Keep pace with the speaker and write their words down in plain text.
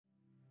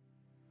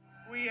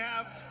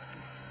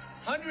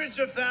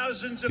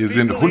Hier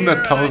sind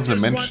Hunderttausende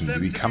Menschen,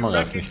 die die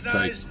Kameras nicht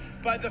zeigen.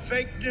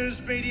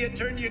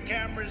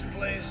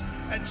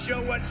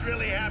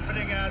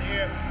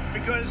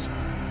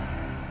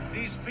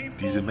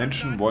 Diese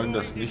Menschen wollen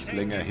das nicht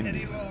länger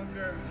hinnehmen.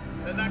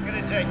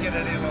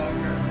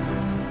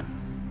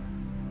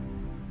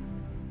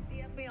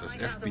 Das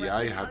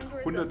FBI hat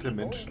hunderte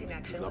Menschen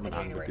im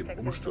Zusammenhang mit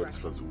dem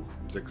Umsturzversuch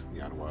vom 6.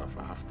 Januar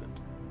verhaftet.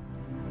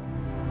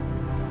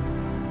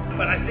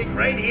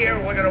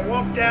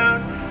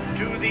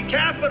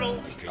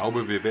 Ich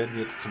glaube, wir werden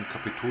jetzt zum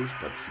Kapitol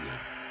spazieren,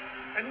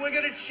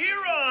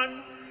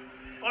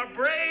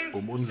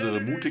 um unsere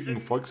mutigen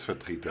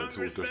Volksvertreter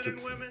zu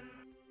unterstützen.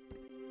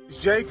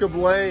 Jacob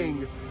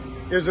Lang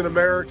is an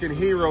American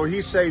hero.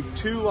 He saved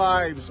 2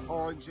 lives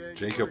on January.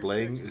 Jacob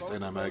Lang ist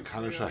ein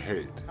amerikanischer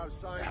Held.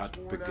 Er hat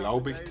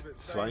beglaubigt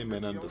 2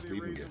 Männern das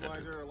Leben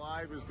gerettet.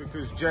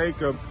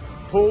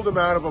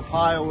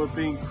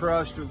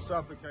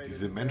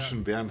 Diese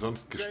Menschen wären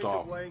sonst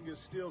gestorben.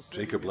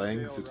 Jacob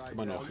Lang sitzt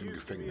immer noch im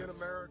Gefängnis.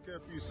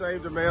 You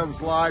saved a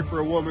man's life or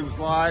a woman's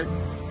life,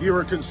 you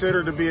were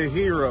considered to be a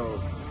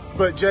hero.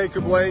 But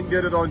Jacob Lang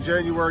did it on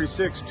January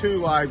 6, 2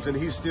 lives, and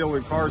he's still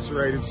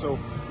incarcerated. So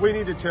we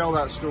need to tell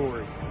that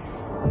story.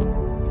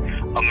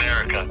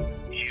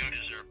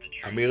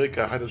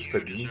 Amerika hat es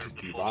verdient,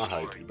 die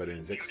Wahrheit über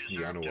den 6.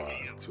 Januar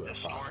zu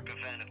erfahren.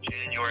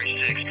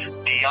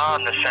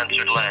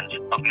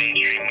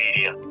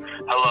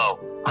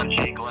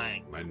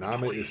 Mein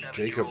Name ist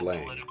Jacob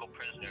Lang.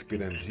 Ich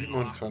bin ein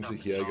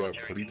 27-jähriger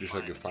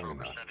politischer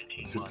Gefangener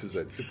und sitze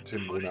seit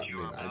 17 Monaten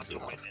in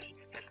Einzelhaft.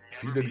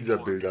 Viele dieser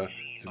Bilder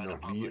sind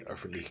noch nie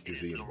öffentlich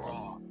gesehen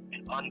worden.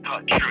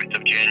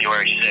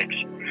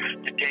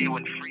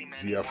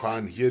 Sie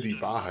erfahren hier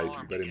die Wahrheit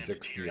über den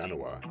 6.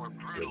 Januar,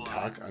 der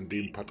Tag, an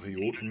dem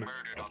Patrioten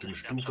auf den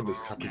Stufen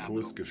des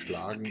Kapitols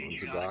geschlagen und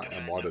sogar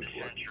ermordet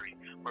wurden.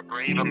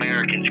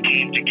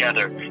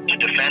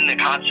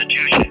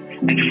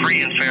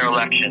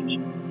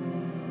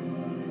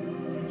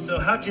 So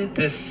how did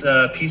this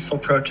peaceful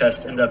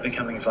protest end up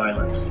becoming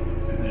violent?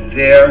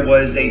 There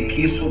was a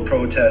peaceful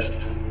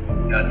protest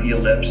at the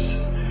Ellipse.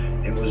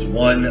 It was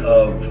one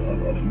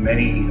of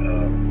many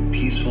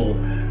peaceful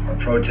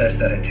protests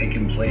that had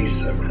taken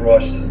place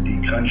across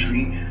the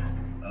country.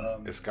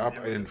 Es gab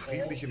einen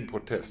friedlichen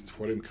Protest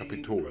vor dem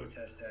Kapitol,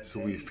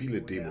 sowie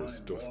viele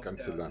Demos durchs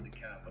ganze Land.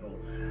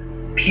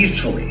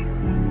 Peacefully.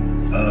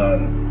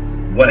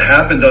 What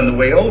happened on the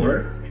way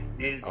over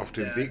is Auf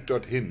dem Weg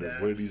dorthin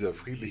wurde dieser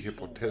friedliche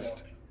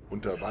Protest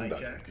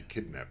unterwandert und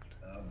gekidnappt.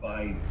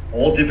 By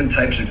all different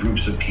types of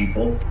groups of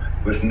people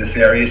with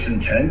nefarious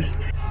intent.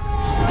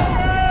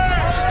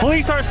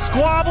 Police are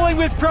squabbling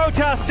with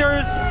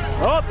protesters.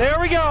 Oh, there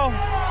we go.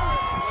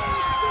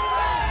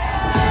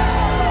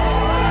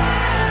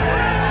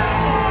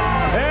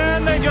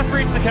 And they just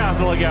breached the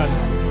Capitol again.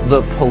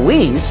 The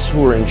police,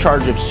 who were in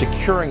charge of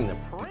securing the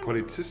Die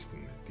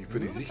Polizisten, die für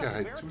die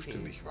Sicherheit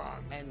zuständig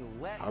waren,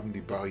 haben die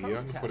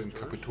Barrieren vor dem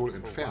Kapitol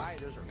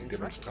entfernt und die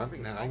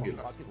Demonstranten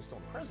hereingelassen.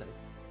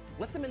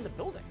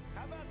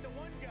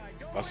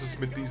 Was ist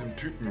mit diesem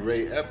Typen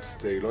Ray Epps,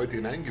 der die Leute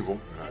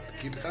hineingewunken hat?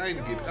 Geht rein,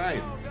 geht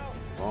rein!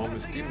 Warum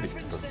ist dem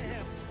nichts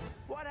passiert?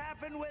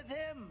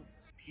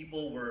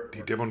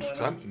 Die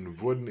Demonstranten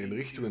wurden in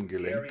Richtungen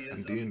gelenkt,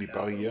 an denen die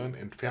Barrieren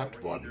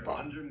entfernt worden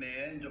waren.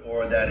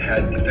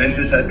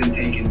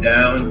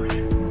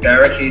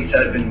 Barricades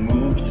had been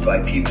moved by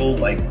people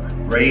like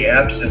Ray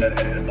Epps and a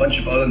bunch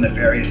of other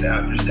nefarious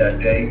actors that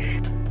day.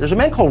 There's a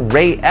man called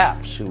Ray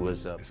Epps who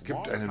was Es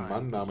gibt einen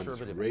Mann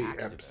namens Ray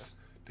Epps,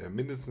 der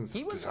mindestens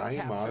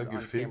 3-mal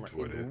gefilmt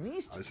wurde,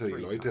 als er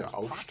die Leute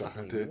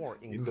aufstachelte,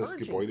 in das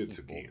Gebäude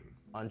zu gehen.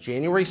 on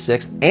January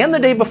 6th and the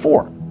day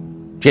before,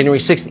 January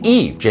 6th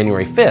Eve,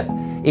 January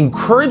 5th,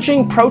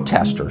 encouraging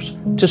protesters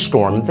to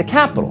storm the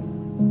Capitol.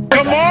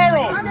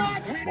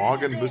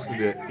 Morgen müssen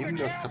wir in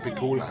das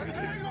Kapitol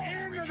eindringen.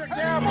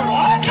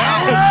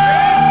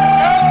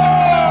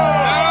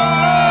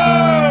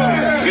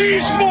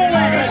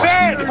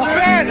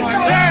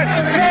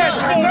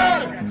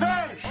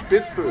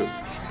 Spitzel,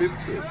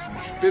 Spitzel,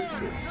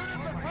 Spitzel.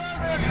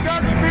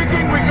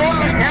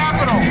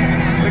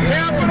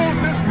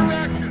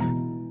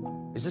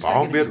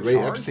 Warum wird Ray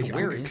Epps nicht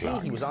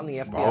angeklagt?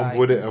 Warum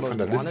wurde er von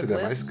der Liste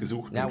der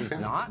meistgesuchten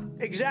entfernt?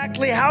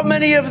 Exactly how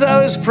many of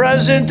those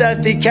present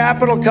at the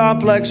Capitol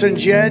complex on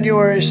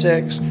January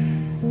 6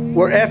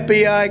 were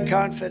FBI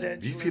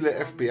confidential? Wie viele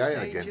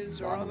FBI-Agenten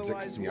waren am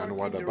 6.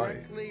 Januar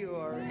dabei?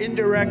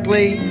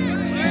 Indirectly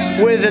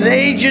with an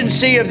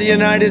agency of the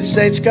United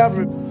States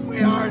government.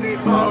 We already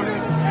voted,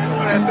 and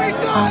what have they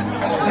done?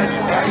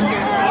 Let's take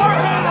it!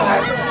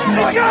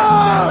 Let's go!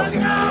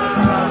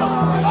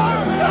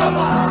 Come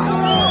on!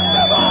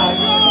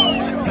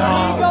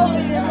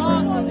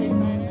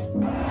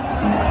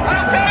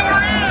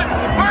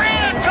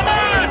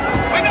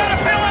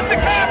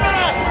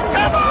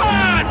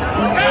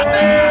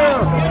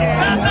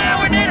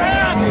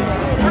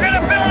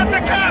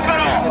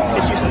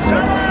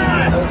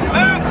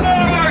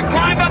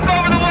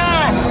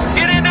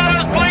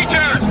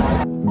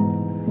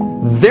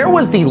 There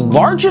was the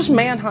largest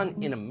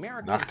manhunt in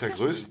America. Nach der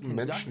größten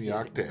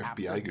Menschenjagd der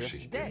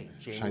FBI-Geschichte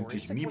scheint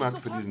sich niemand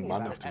für diesen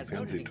Mann auf dem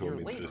Fernsehturm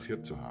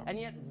interessiert zu haben. And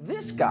yet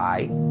this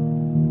guy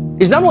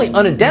is not only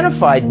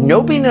unidentified,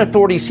 nobody in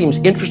authority seems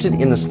interested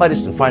in the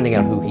slightest in finding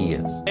out who he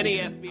is.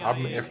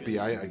 Haben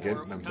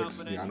FBI-Agenten am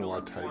 6.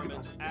 Januar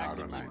teilgenommen? Ja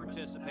oder nein?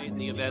 In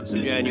the events of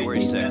January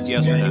 6th,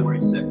 yes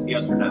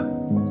or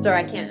no? Sir,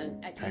 I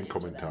can't. Kein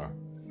Kommentar.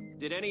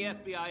 Did any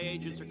FBI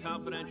agents or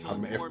confidential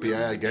Haben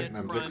FBI-Agenten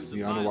am 6.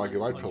 Januar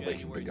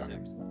Gewaltverbrechen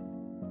begangen?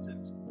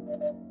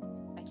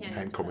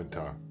 Kein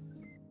Kommentar.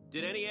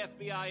 Did any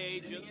FBI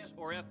agents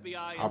or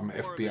FBI Haben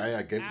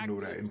FBI-Agenten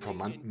oder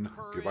Informanten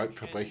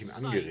Gewaltverbrechen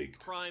angeregt?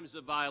 crimes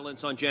of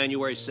violence on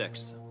January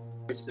 6th?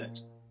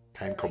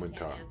 Kein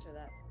Kommentar.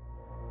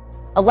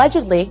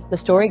 Allegedly, the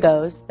story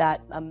goes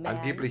that a man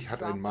Angeblich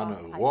hat ein Mann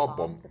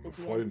Rohrbomben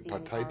vor den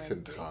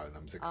Parteizentralen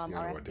am 6.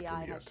 Januar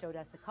deponiert.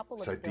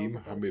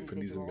 Seitdem haben wir von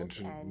diesem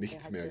Menschen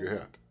nichts mehr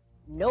gehört.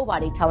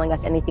 Nobody telling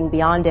us anything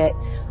beyond it.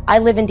 I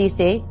live in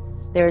DC.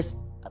 There's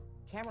a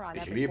camera on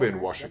Ich every lebe in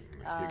corner. Washington.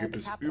 Hier gibt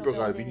es Capitol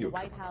überall building, the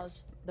White Videokameras.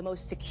 House, the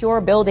most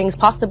secure buildings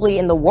possibly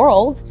in the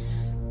world.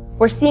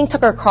 We're seeing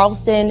Tucker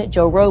Carlson,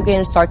 Joe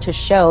Rogan start to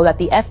show that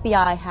the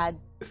FBI had.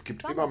 Es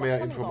gibt immer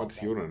mehr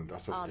Informationen,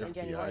 dass das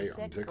FBI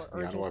am 6.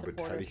 Januar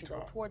beteiligt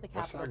war.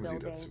 Was sagen Sie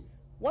dazu?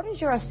 What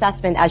is your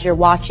assessment as you're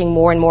watching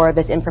more and more of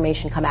this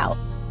information come out?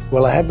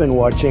 Well, I have been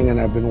watching,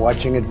 and I've been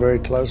watching it very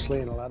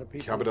closely, and a lot of people.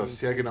 Ich habe das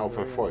sehr genau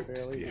verfolgt.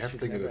 Die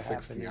Häftlinge des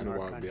 6.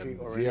 Januar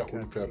werden sehr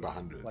unfair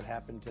behandelt.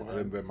 Vor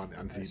allem, wenn man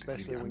ansieht,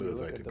 wie die andere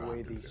Seite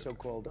behandelt wird.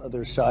 So-called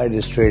other side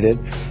is treated,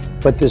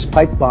 but this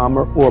pipe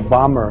bomber or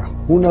bomber,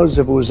 who knows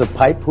if it was a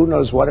pipe? Who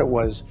knows what it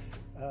was?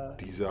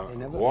 Dieser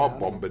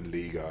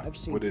Rohrbombenleger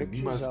wurde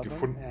niemals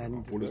gefunden,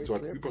 obwohl es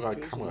dort überall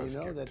Kameras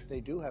gibt.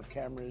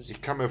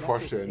 Ich kann mir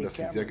vorstellen, dass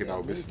sie sehr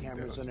genau wissen,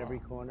 wer das war.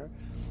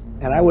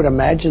 And I would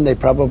imagine they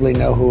probably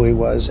know who he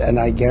was, and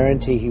I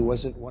guarantee he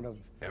wasn't one of.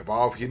 Er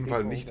war auf jeden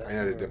Fall nicht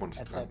einer der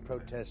Demonstranten.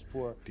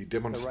 Die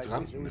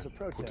Demonstranten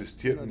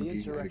protestierten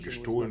gegen eine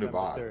gestohlene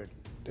Wahl.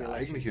 Der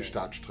eigentliche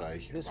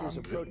Staatsstreich war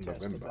am 3.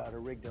 November.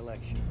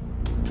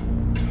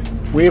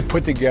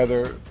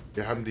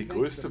 Wir haben die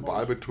größte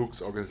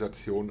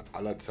Wahlbetrugsorganisation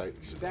aller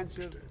Zeiten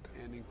zusammengestellt.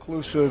 An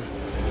inclusive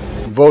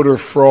voter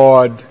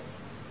fraud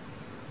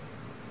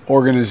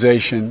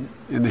organization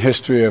in the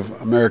history of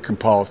American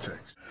politics.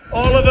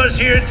 All of us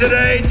here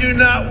today do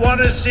not want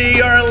to see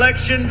our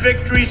election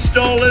victory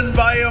stolen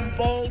by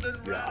emboldened.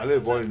 Wir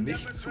alle wollen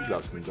nicht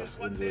zulassen, dass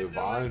unsere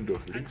Wahlen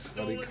durch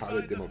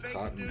linksradikale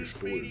Demokraten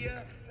gestohlen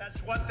werden.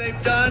 That's what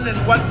they've done and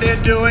what they're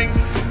doing.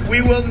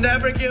 We will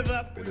never give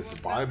up. Wenn es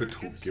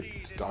Wahlbetrug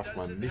gibt, darf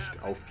man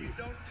nicht aufgeben.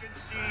 Don't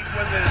concede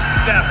when there's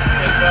theft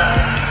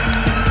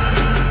involved.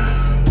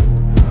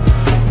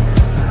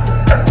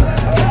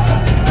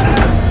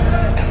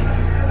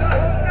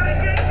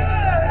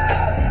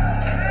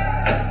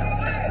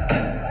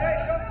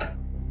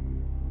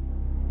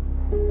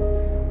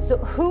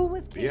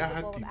 Wer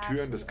hat die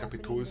Türen des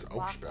Kapitols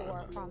aufsperren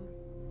lassen?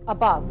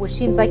 Above, which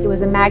seems like it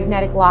was a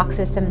magnetic lock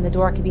system and the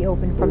door could be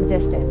opened from a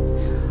distance.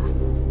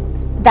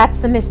 That's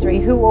the mystery.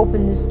 Who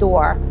opened this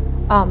door?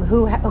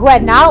 Who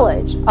had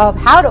knowledge of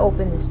how to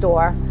open this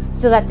door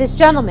so that this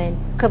gentleman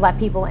could let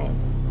people in?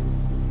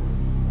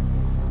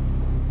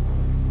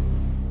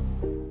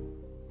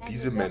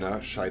 Diese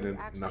Männer scheinen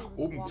nach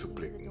oben zu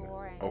blicken,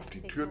 auf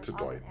die Tür zu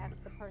deuten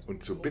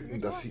und zu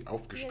bitten, dass sie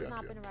aufgesperrt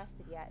wird.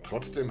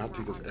 Trotzdem hat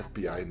sich das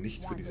FBI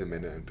nicht für diese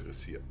Männer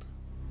interessiert.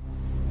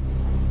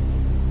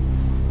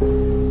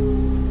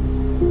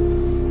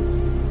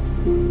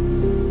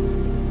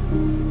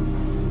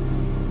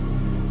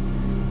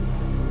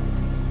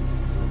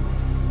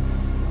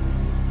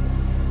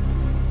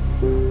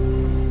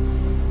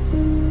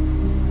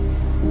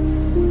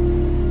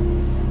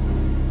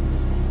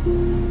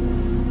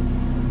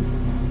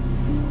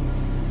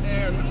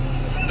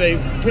 They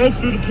broke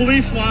through the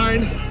police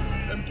line.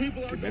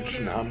 Die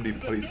Menschen haben die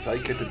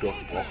Polizeikette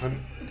durchbrochen,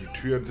 die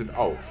Türen sind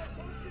auf.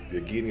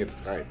 Wir gehen jetzt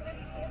rein.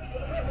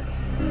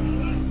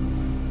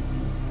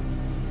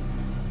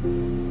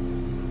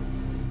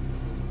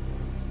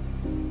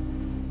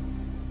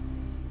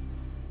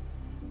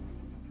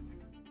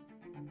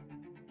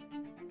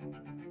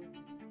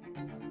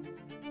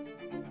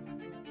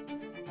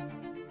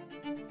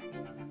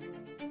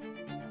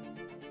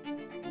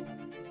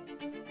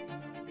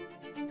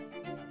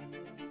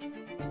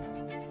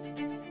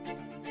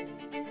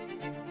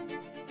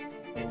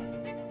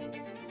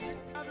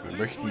 Wir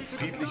möchten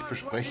friedlich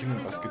besprechen,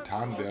 was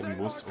getan werden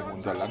muss, um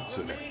unser Land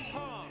zu retten.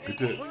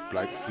 Bitte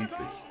bleibt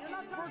friedlich.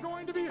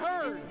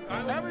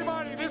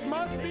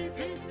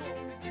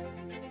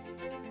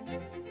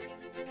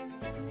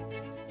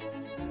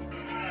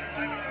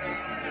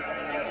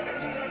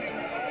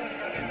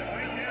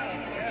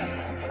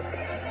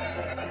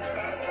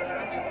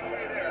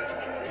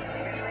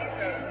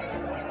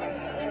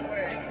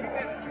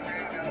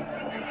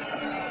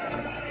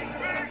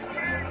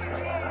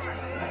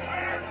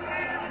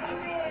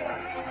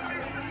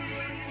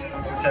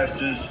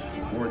 Protesters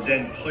were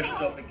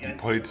Die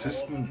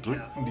Polizisten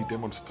drückten die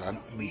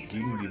Demonstranten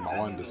gegen die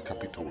Mauern des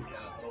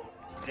Kapitols.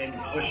 Then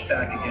pushed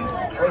back against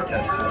the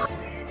protesters,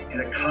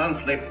 and a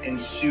conflict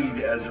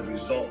ensued as a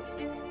result.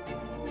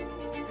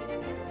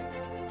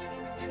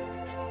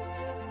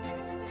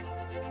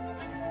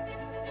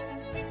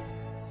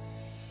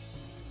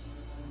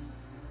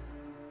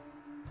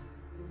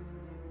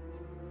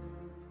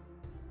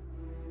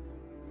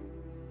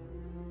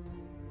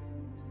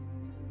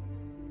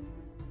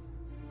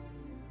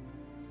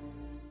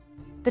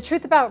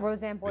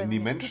 Wenn die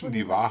Menschen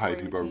die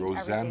Wahrheit über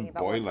Roseanne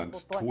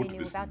Boylands Tod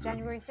wissen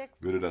würden,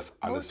 würde das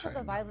alles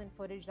verändern.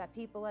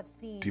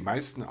 Die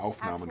meisten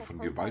Aufnahmen von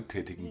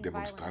gewalttätigen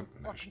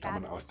Demonstranten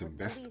stammen aus dem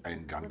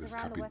Westeingang des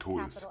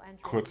Kapitols,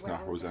 kurz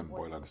nach Roseanne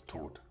Boylands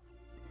Tod.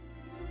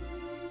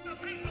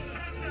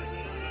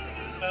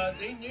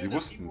 Sie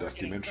wussten, dass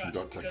die Menschen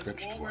dort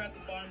zerquetscht wurden.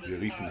 Wir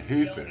riefen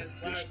Hilfe,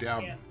 wir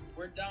sterben.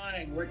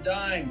 We're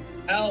dying.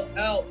 Help,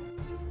 help.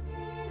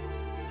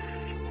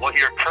 What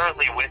you're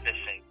currently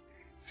witnessing.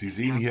 Sie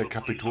sehen hier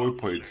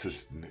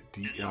Kapitolpolizisten,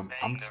 die ihrem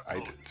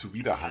Amtseid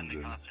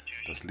zuwiderhandeln,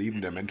 das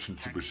Leben der Menschen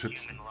zu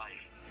beschützen.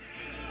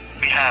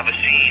 We have a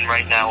scene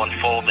right now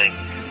unfolding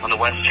on the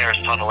West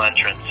Terrace Tunnel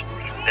entrance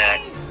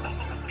that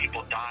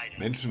people died.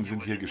 Menschen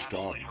sind hier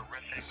gestorben.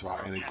 Es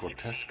war eine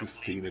groteske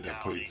Szene der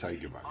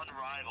Polizeigewalt.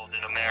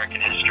 In American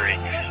history,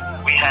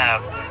 we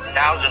have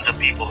thousands of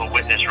people who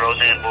witnessed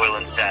Roseanne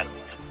Boylan's death.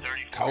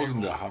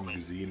 Tausende haben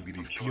gesehen, wie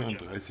die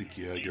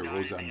 34-jährige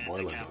Roseanne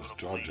Boyland aus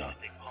Georgia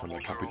von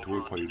der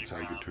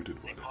Kapitolpolizei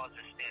getötet wurde.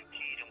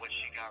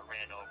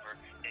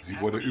 Sie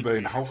wurde über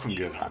den Haufen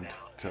gerannt,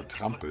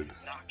 zertrampelt,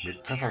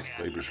 mit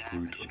Pfefferspray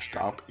besprüht und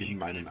starb in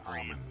meinen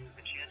Armen.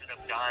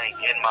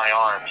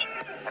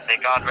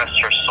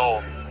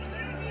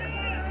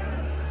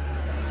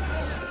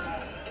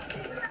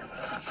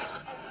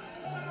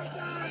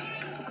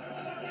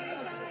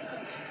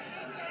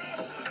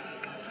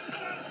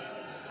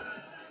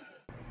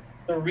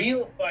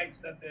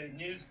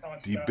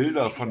 Die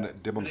Bilder von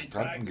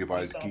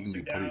Demonstrantengewalt gegen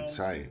die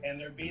Polizei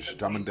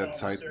entstammen der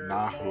Zeit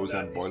nach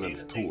Roseanne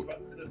Boylands Tod,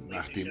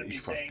 nachdem ich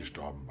fast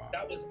gestorben war.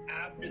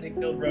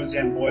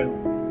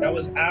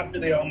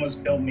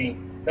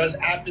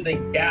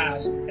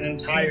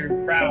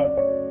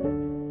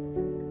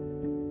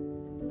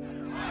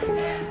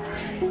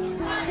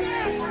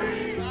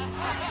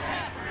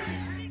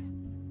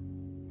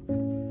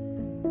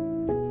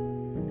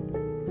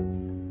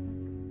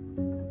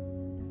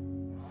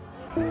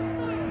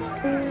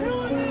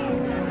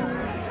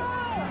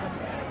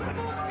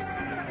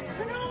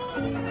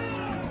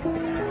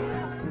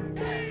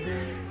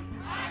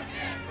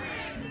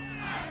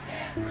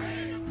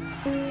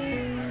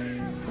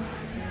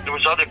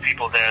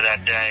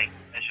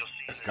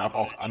 Es gab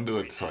auch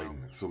andere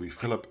Zeugen, so wie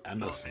Philip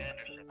Anderson,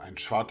 ein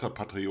schwarzer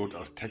Patriot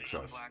aus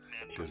Texas,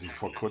 der sich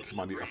vor kurzem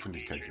an die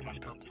Öffentlichkeit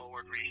gewandt hat.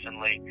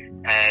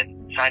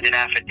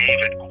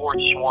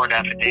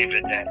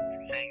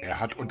 Er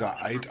hat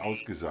unter Eid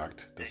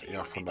ausgesagt, dass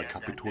er von der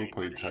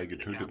Kapitolpolizei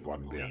getötet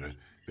worden wäre,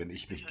 wenn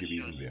ich nicht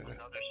gewesen wäre.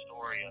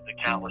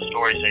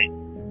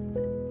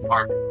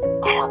 Are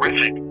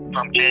horrific,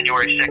 from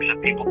January 6th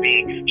of people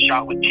being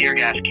shot with tear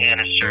gas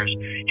canisters,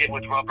 hit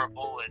with rubber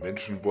bullets.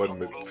 Menschen wurden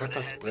mit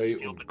Pfefferspray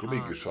und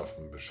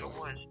Gummigeschossen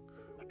beschossen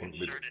und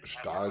mit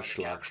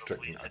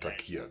Stahlschlagstöcken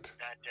attackiert.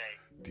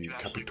 Die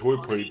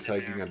Kapitolpolizei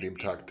ging an dem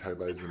Tag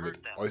teilweise mit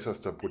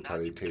äußerster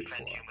Brutalität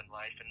vor.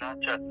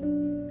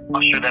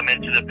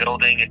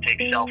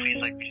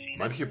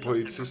 Manche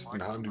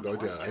Polizisten haben die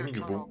Leute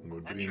hereingewunken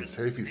und mit ihnen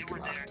Selfies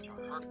gemacht.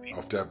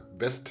 Auf der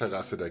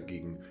Westterrasse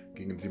dagegen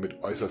gingen sie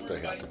mit äußerster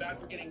Härte vor.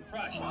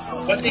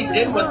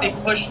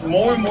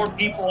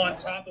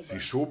 Sie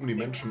schoben die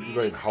Menschen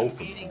über den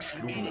Haufen und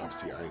schlugen auf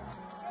sie ein.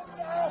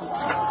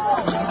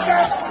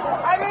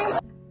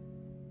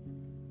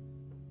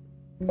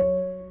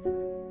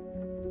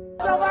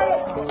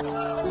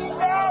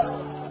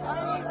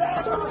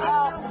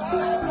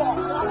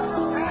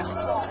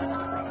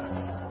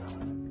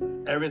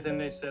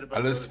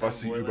 Alles,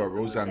 was sie über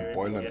Roseanne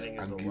Boylands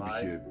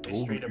angebliche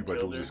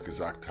Drogenüberdosis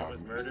gesagt haben,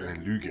 ist eine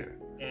Lüge.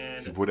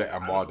 Sie wurde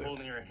ermordet.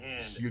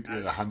 Ich hielt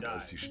ihre Hand,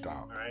 als sie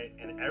starb.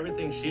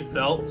 Everything she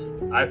felt,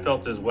 I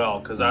felt as well,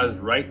 because I was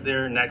right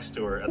there next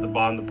to her at the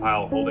bottom of the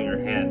pile, holding her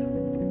hand.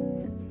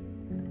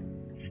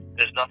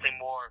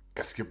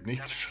 Es gibt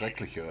nichts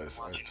Schrecklicheres,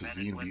 als zu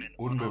sehen, wie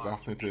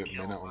unbewaffnete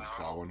Männer und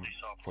Frauen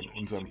von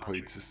unseren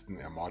Polizisten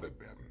ermordet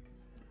werden.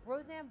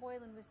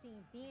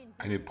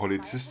 Eine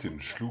Polizistin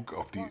schlug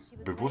auf die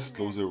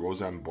bewusstlose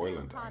Roseanne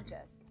Boyland ein.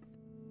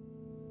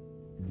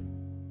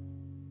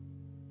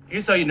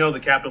 Here's how you know the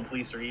Capitol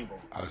Police are evil.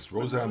 Als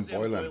Roseanne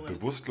Boyland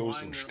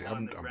bewusstlos und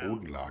sterbend am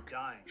Boden lag,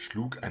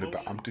 schlug eine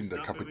Beamtin der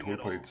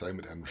Kapitolpolizei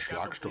mit einem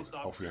Schlagstock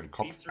auf ihren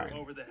Kopf ein.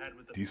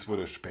 Dies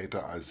wurde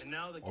später als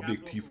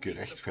objektiv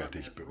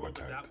gerechtfertigt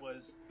beurteilt.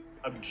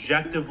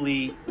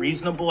 Objectively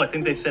reasonable. I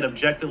think they said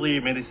objectively,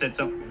 or maybe they said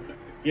something.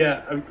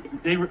 Yeah,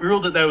 they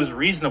ruled that was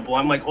reasonable.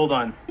 I'm like, hold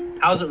on.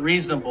 How's it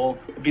reasonable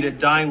to beat a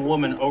dying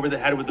woman over the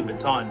head with a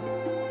baton?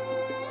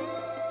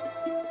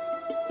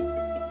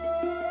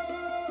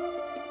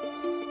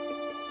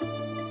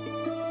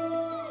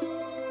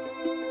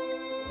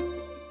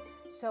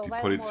 Die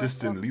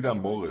Polizistin Lila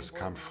Morris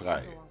kam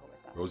frei.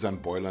 Roseanne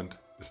Boyland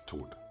ist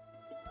tot.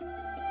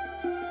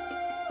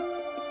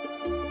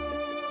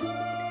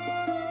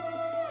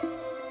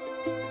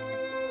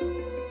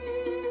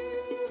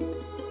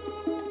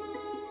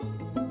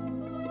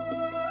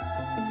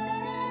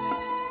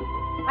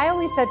 I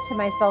always said to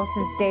myself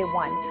since day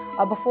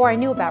one, before I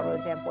knew about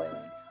Roseanne Boyland.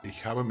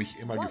 Ich habe mich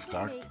immer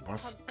gefragt,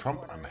 was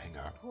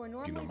Trump-Anhänger,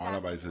 die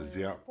normalerweise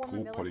sehr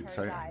pro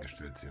Polizei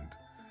eingestellt sind,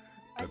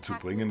 dazu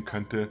bringen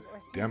könnte,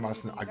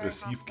 dermaßen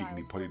aggressiv gegen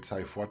die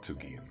Polizei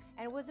vorzugehen.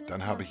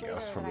 Dann habe ich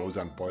erst von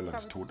Roseanne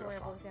Boylands Tod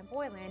erfahren.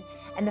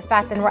 And the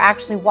fact that we're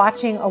actually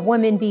watching a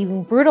woman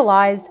being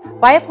brutalized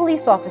by a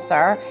police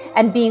officer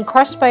and being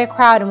crushed by a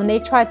crowd, and when they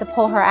tried to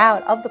pull her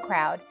out of the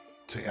crowd.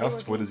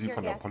 Zuerst wurde sie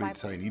von der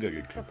Polizei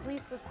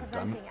niedergeknüppelt und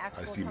dann,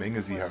 als die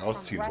Menge sie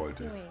herausziehen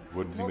wollte,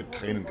 wurden sie mit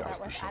Tränengas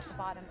beschossen.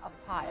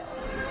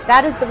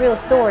 That is the real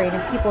story, and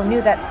if people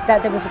knew that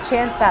there was a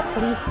chance that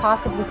police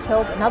possibly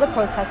killed another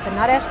protester,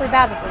 not Ashley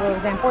Babbitt, but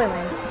Roseanne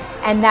Boyland,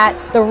 and that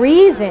the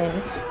reason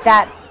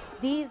that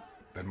these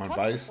Wenn man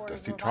weiß,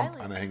 dass die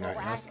Trump-Anhänger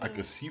erst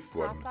aggressiv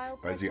wurden,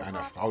 weil sie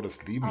einer Frau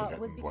das Leben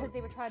retten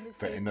wollten,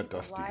 verändert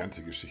das die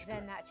ganze Geschichte.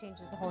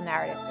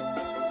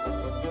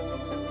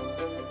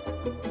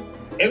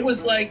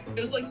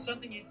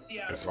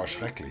 Es war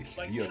schrecklich,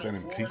 wie aus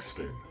einem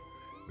Kriegsfilm.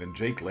 Wenn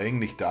Jake Lang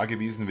nicht da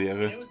gewesen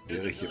wäre,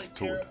 wäre ich jetzt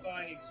tot.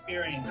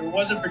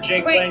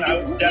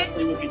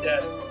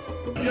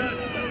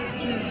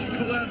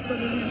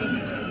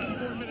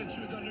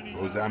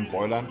 Roseanne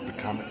Boyland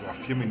bekam etwa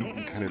 4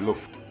 Minuten keine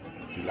Luft.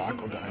 Sie lag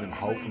unter einem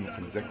Haufen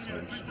von 6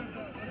 Menschen.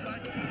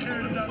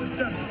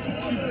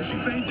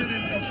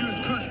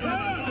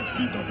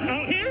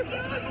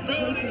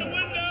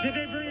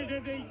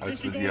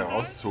 Als wir sie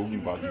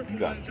herauszogen, war sie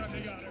lila im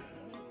Gesicht.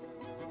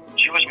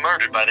 She was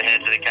murdered by the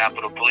heads of the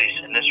Capitol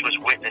Police, and this was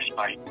witnessed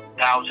by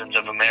thousands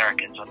of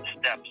Americans on the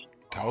steps.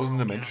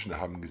 Tausende Menschen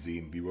haben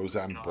gesehen, wie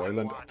Roseanne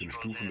Boyland auf den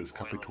Stufen des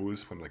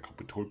Kapitols von der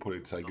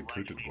Kapitolpolizei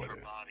getötet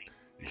wurde.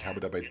 Ich habe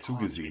dabei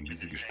zugesehen, wie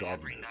sie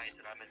gestorben ist.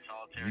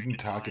 Jeden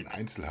Tag in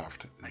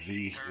Einzelhaft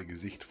sehe ich ihr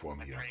Gesicht vor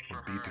mir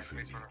und bete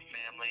für sie.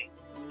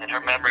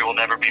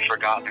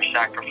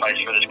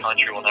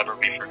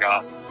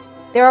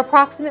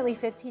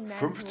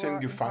 15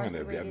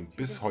 Gefangene werden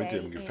bis heute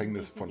im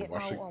Gefängnis von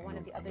Washington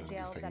und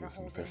anderen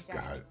Gefängnissen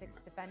festgehalten.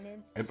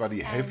 Etwa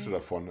die Hälfte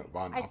davon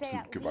waren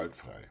absolut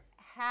gewaltfrei.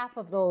 Half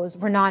of those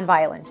were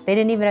non-violent. They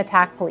didn't even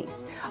attack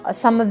police.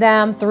 Some of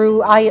them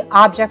threw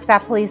objects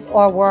at police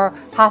or were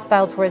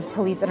hostile towards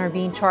police and are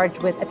being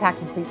charged with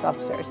attacking police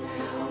officers.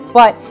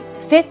 But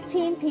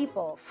 15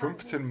 people.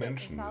 15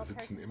 Menschen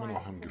sitzen immer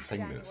noch im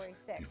Gefängnis,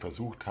 die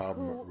versucht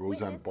haben,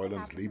 Roseanne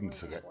Boylands Leben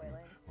zu retten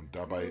und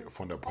dabei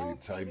von der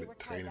Polizei mit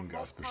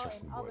Tränengas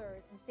beschossen wurden.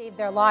 Saved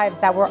their lives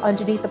that were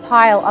underneath the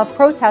pile of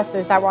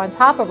protesters that were on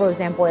top of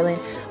Roseanne Boyland,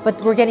 but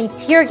were getting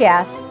tear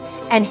gassed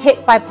and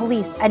hit by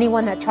police,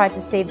 anyone that tried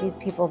to save these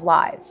people's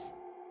lives.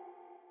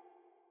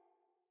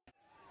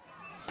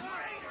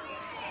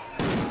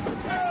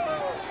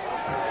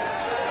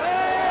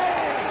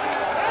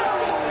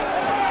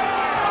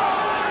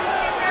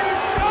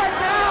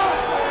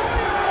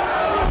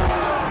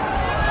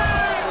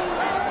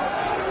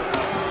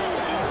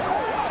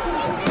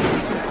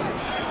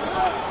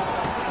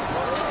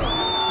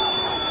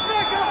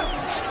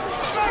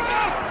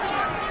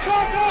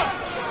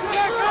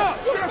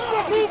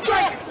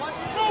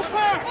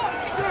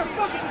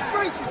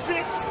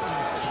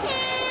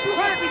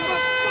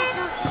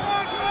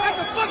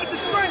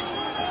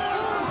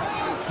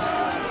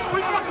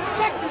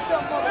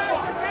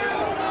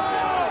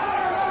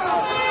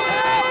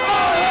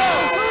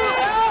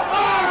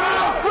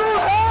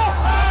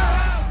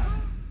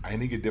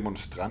 Einige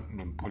Demonstranten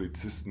und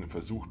Polizisten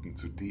versuchten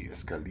zu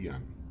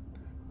deeskalieren.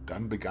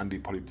 Dann begann die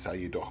Polizei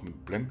jedoch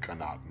mit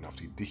Blendgranaten auf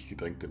die dicht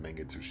gedrängte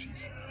Menge zu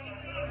schießen.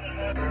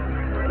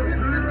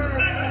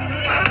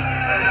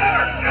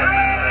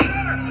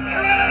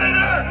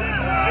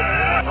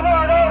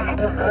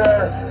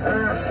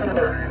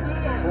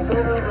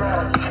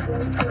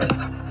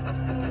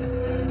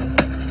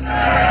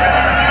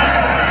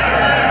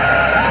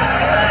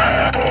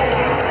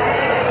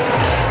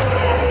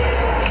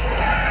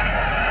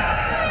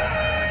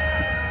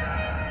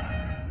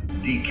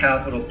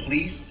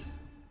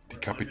 Die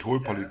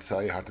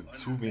Kapitolpolizei hatte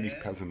zu wenig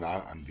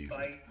Personal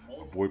anwesend,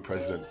 obwohl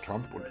Präsident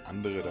Trump und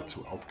andere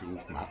dazu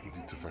aufgerufen hatten,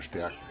 sie zu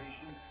verstärken.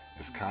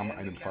 Es kam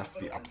einem fast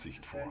wie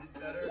Absicht vor.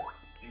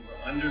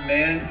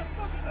 Undermanned.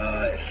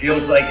 It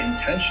feels like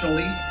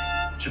intentionally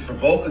to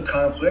provoke a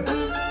conflict.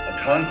 A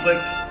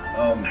conflict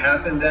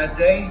happened that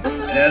day,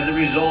 and as a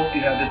result,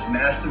 you have this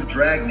massive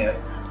dragnet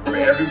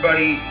where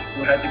everybody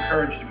who had the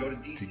courage to go to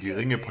DC. Die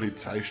geringe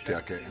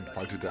Polizeistärke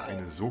entfaltete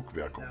eine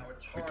Sogwirkung,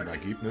 mit dem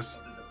Ergebnis,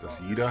 dass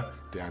jeder,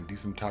 der an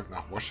diesem Tag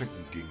nach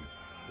Washington ging,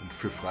 um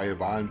für freie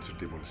Wahlen zu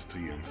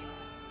demonstrieren,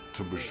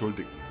 zum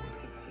Beschuldigten wurde.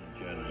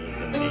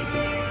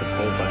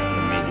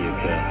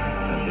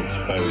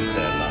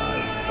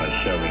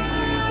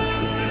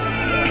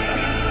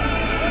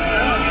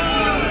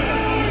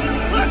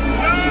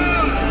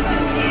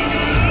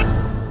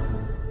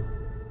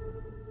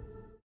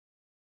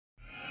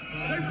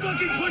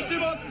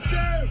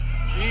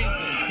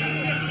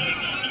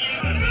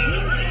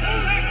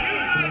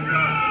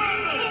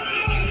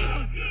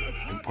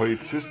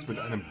 Polizist mit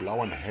einem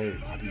blauen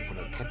Helm hat ihn von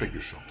der Treppe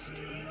geschubst.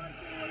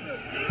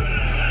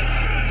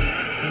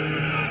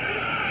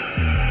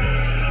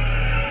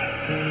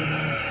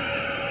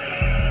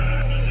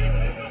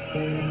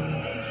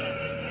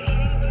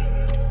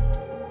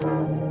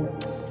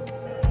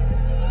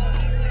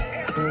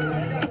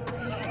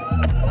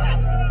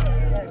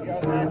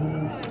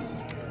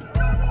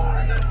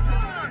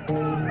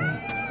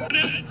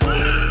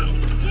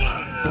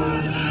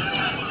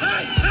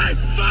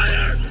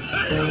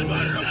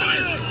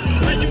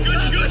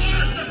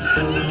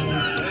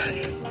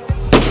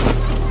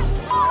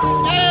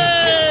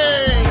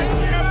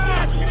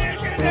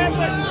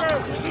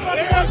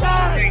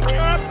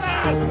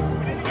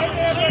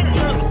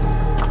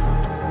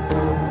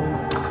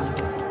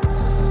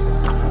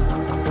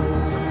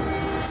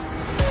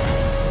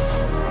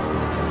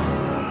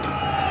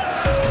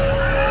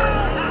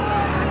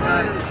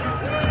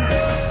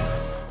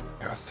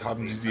 Erst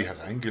haben sie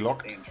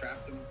hereingelockt,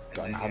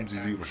 dann haben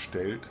sie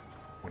umstellt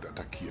und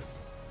attackiert.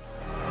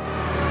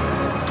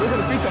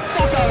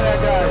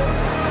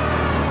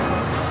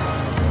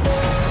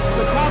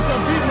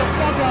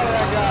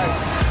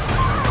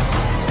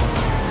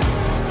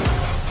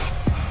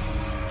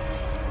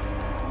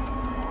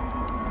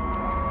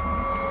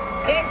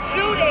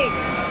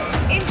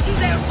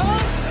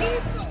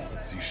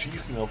 Sie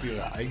schießen auf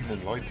ihre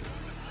eigenen Leute.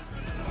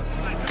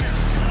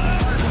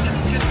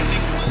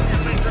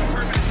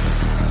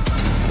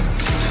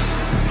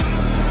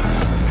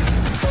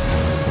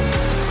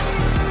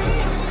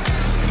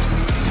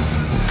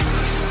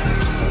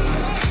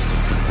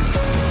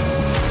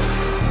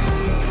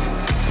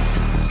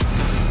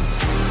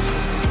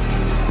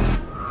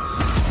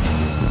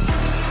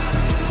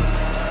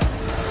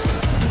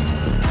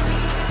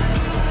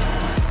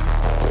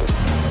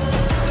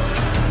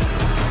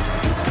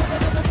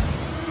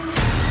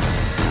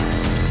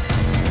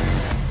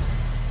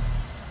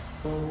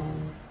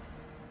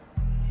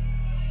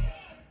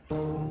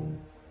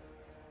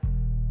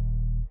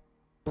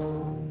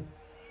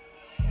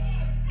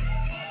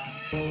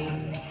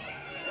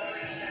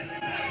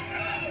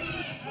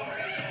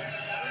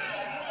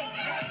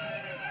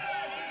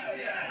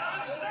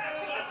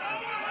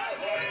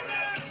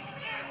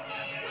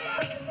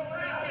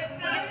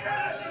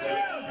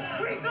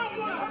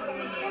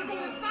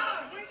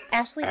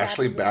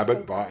 Ashley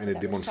Babbitt war eine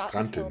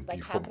Demonstrantin,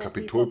 die vom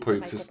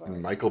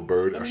Kapitolpolizisten Michael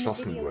Byrd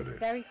erschossen wurde.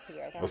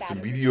 Aus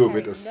dem Video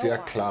wird es sehr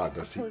klar,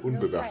 dass sie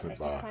unbewaffnet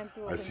war,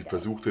 als sie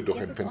versuchte, durch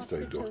ein Fenster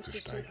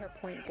hindurchzusteigen.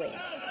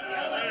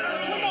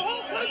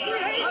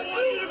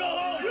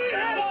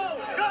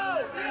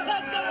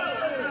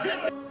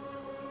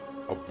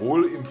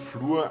 Obwohl im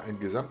Flur ein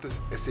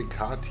gesamtes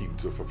SEK-Team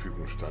zur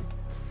Verfügung stand,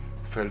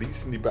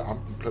 verließen die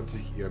Beamten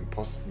plötzlich ihren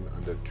Posten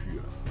an der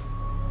Tür.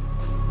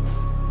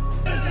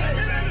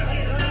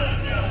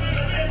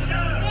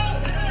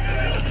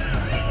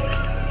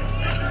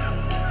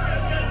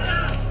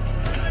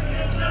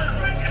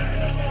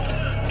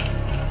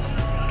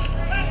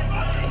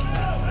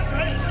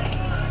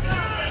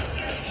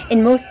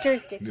 In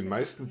den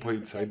meisten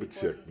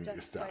Polizeibezirken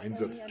ist der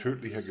Einsatz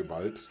tödlicher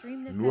Gewalt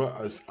nur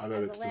als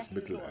allerletztes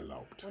Mittel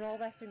erlaubt.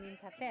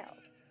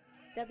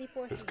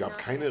 Es gab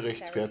keine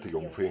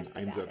Rechtfertigung für den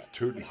Einsatz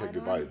tödlicher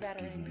Gewalt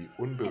gegen die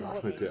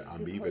unbewaffnete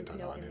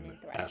Armeeveteranin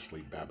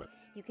Ashley Babbitt.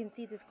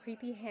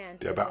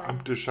 Der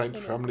Beamte scheint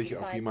förmlich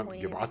auf jemanden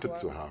gewartet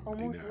zu haben,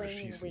 den er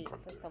erschießen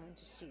konnte.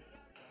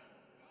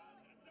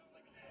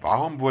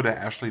 Warum wurde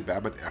Ashley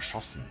Babbitt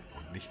erschossen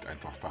und nicht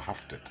einfach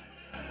verhaftet?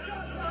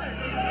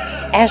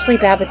 Ashley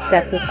Babbitt's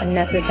death was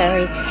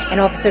unnecessary and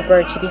Officer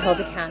Byrd should be held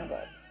accountable.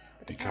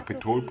 Die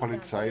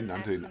Kapitolpolizei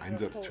nannte den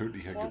Einsatz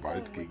tödlicher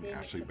Gewalt gegen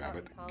Ashley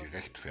Babbitt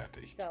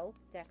gerechtfertigt.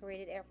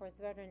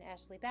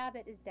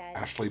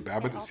 Ashley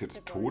Babbitt ist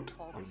jetzt tot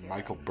und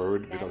Michael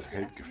Byrd wird als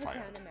Held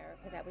gefeiert.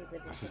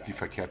 Das ist die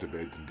verkehrte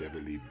Welt, in der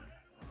wir leben.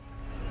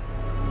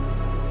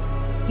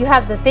 You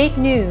have the fake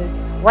news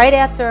right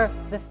after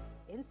the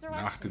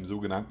Nach dem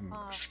sogenannten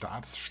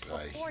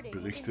Staatsstreich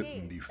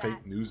berichteten die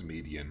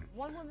Fake-News-Medien,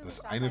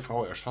 dass eine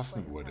Frau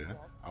erschossen wurde,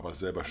 aber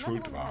selber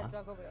schuld war,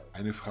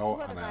 eine Frau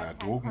an einer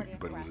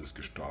Drogenüberdosis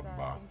gestorben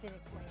war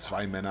und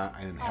 2 Männer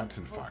einen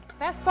Herzinfarkt.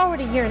 Fast forward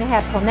a year and a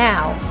half till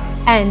now,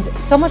 and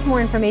so much more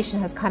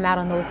information has come out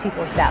on those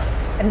people's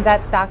deaths, and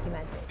that's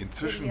documented.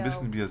 Inzwischen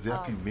wissen wir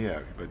sehr viel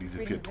mehr über diese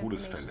 4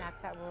 Todesfälle,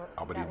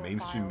 aber die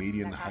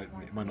Mainstream-Medien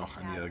halten immer noch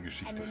an ihrer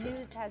Geschichte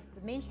fest.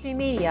 The mainstream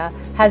media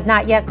has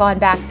not yet gone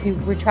back to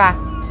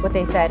retract what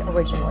they said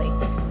originally.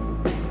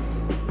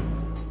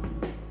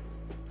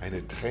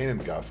 Eine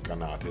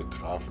Tränengasgranate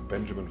traf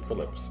Benjamin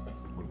Phillips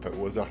und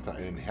verursachte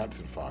einen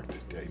Herzinfarkt,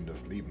 der ihm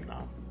das Leben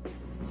nahm.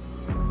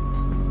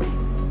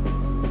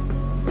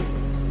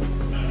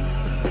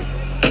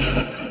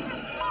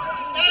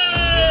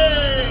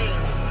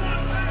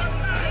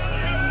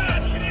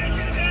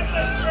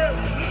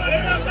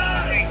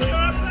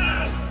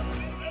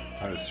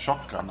 Als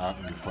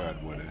Schockgranaten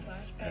gefeuert wurde,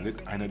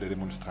 erlitt einer der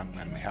Demonstranten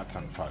einen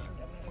Herzanfall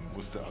und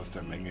musste aus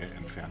der Menge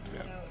entfernt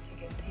werden.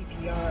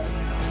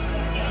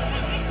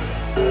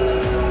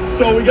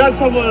 So we got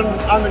someone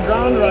on the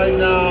ground right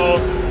now,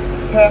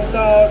 passed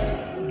out.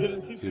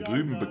 Hier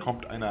drüben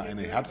bekommt einer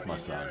eine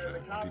Herzmassage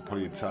und die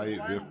Polizei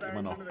wirft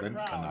immer noch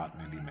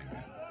Blendgranaten in die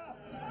Menge.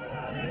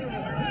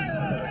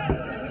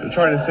 We're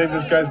trying to save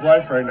this guy's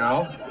life right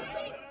now.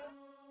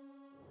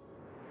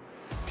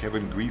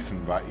 Kevin Greason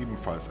war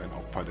ebenfalls ein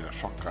Opfer der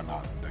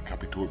Schockgranaten der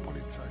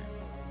Kapitolpolizei.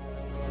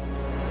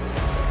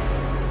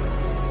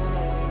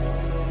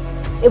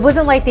 It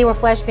wasn't like they were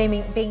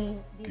flashbanging.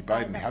 Die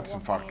beiden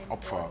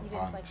Herzinfarktopfer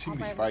waren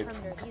ziemlich weit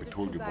vom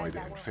Kapitolgebäude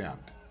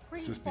entfernt.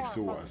 Es ist nicht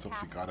so, als ob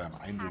sie gerade am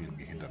Eindringen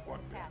gehindert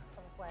worden wären.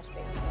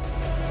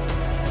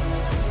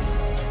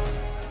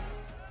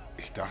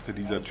 Ich dachte,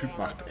 dieser Typ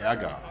macht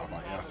Ärger,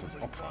 aber er ist das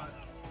Opfer.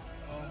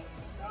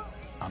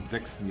 Am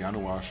 6.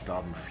 Januar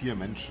starben 4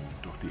 Menschen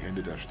durch die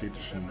Hände der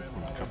städtischen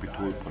und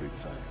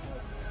Kapitolpolizei.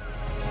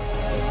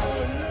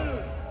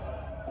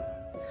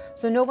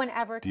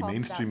 Die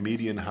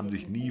Mainstream-Medien haben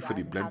sich nie für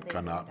die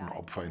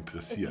Blendgranatenopfer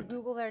interessiert.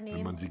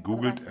 Wenn man sie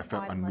googelt,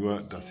 erfährt man nur,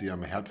 dass sie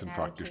am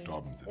Herzinfarkt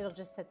gestorben sind.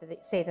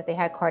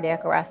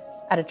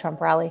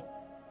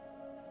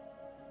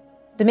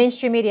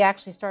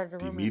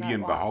 Die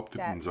Medien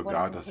behaupteten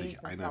sogar, dass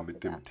sich einer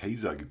mit dem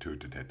Taser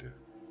getötet hätte.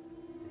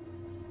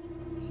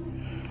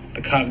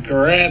 The cop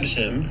grabs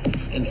him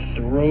and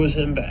throws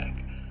him back.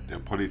 Der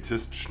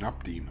Polizist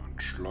schnappt ihn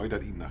und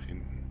schleudert ihn nach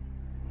hinten.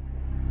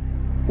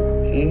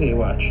 See,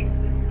 watch.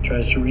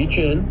 Tries to reach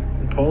in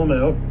and pull him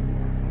out.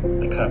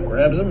 The cop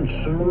grabs him and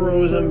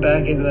throws him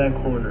back into that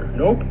corner.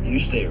 Nope, you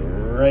stay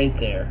right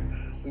there.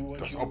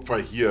 Das Opfer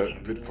hier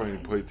wird von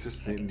den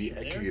Polizisten in die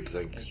Ecke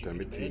gedrängt,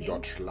 damit sie ihn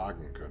dort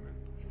schlagen können.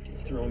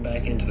 He's thrown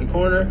back into the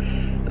corner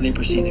and they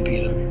proceed to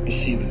beat him. You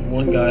see the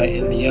one guy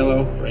in the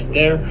yellow right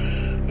there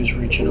who's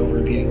reaching over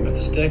and beating him with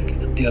a stick.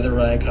 The other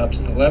riot cops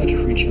to the left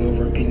reaching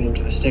over and beating him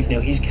to the stick. Now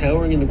he's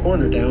cowering in the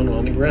corner down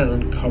on the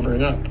ground,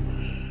 covering up.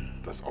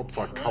 Das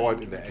Opfer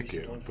kauert in der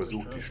Ecke und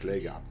versucht, die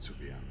Schläge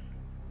abzuwehren.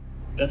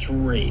 That's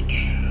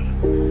rage.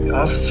 The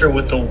officer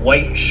with the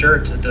white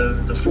shirt,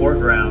 the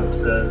foreground,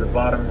 the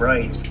bottom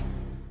right.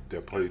 Der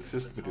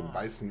Polizist mit dem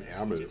weißen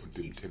Ärmel und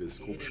dem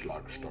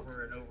Teleskopschlagstock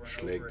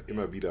schlägt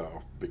immer wieder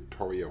auf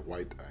Victoria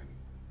White ein.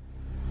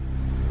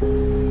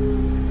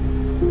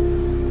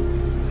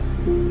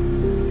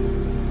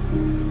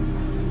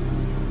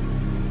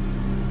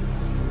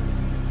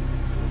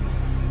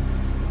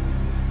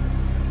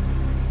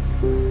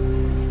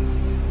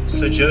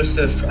 So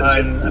Joseph,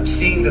 I'm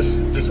seeing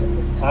this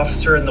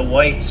officer in the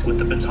white with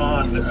the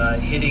baton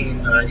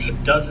hitting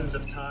dozens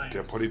of times.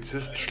 Der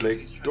Polizist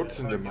schlägt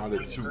dutzende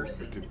Male zu,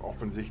 mit dem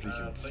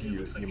offensichtlichen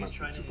Ziel,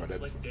 jemanden zu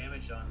verletzen.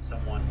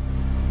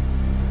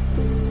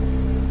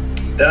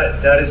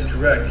 That is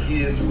correct.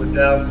 He is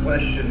without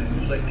question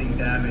inflicting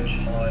damage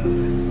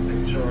on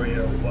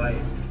Victoria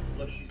White.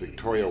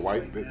 Victoria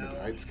White wird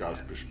mit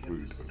Reizgas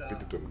besprüht und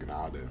bittet um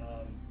Gnade.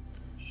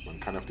 Man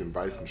kann auf dem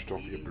weißen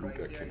Stoff ihr Blut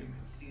erkennen.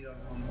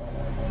 On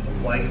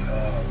the white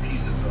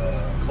piece of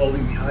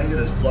clothing behind it,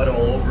 there's blood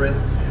all over it.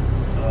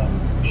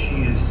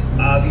 She is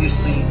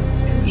obviously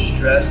in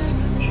distress.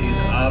 She is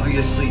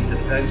obviously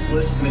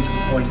defenseless. To the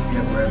point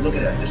where look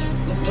at that.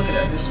 Look at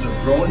that. This is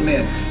a grown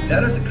man.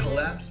 That is a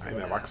collapse. Ein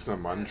erwachsener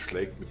Mann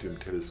schlägt mit dem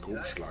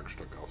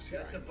Teleskopschlagstock auf sie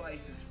ein.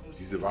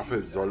 Diese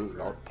Waffe soll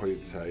laut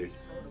Polizei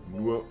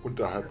nur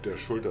unterhalb der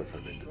Schulter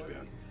verwendet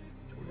werden.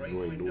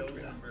 Nur in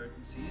Notwehr.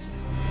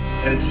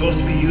 And it's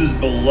supposed to be used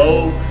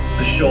below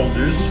the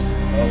shoulders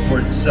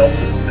for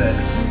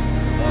self-defense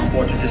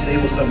or to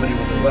disable somebody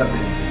with a weapon.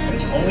 And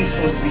it's only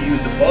supposed to be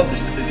used above this.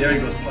 There he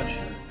goes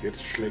punching.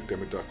 Jetzt schlägt er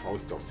mit der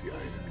Faust auf sie ein,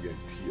 wie ein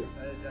Tier.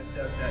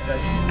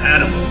 That's an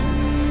animal.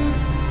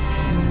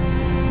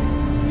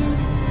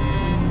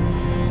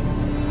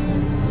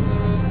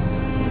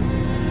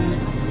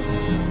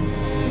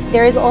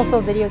 There is also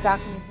video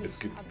documentation. Es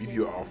gibt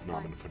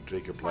Videoaufnahmen von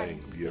Jacob Lang,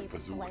 wie er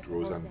versucht,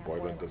 Roseanne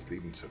Boyland das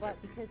Leben zu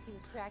retten.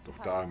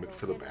 Doch da er mit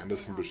Philip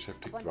Anderson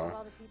beschäftigt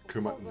war,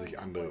 kümmerten sich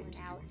andere um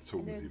sie und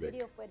zogen sie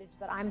weg.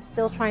 I'm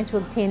still trying to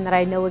obtain that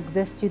I know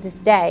exists to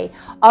this day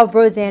of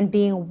Roseanne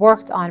being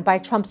worked on by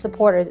Trump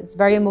supporters. It's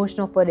very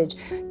emotional footage,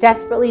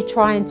 desperately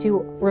trying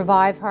to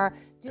revive her.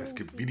 Es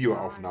gibt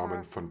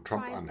Videoaufnahmen von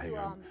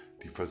Trump-Anhängern,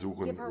 die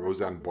versuchen,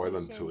 Roseanne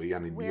Boyland zu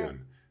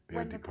reanimieren,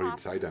 während die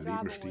Polizei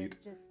daneben steht,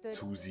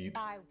 zusieht,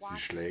 sie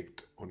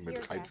schlägt und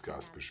mit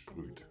Reizgas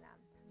besprüht.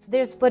 So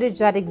there's footage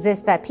that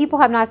exists that people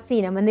have not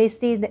seen, and when they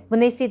see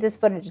this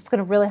footage, it's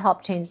going to really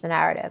help change the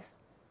narrative.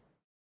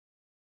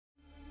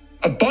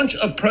 A bunch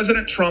of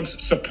President Trump's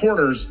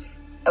supporters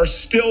are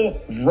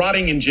still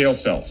rotting in jail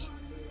cells.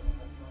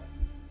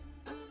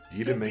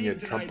 Jede Menge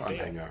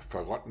Trump-Anhänger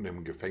verrotten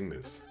im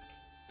Gefängnis,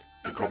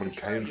 bekommen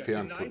keinen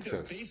fairen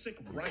Prozess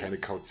und keine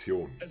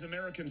Kaution. As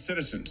American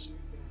citizens.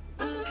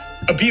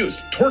 Abused,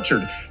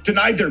 tortured,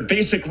 denied their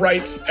basic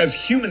rights as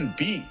human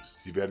beings.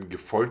 Sie werden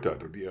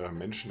gefoltert und ihrer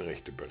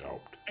Menschenrechte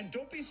beraubt.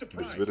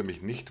 Und es würde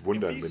mich nicht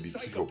wundern, wenn die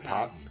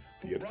Psychopathen,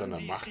 die jetzt an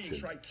der Macht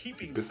sind,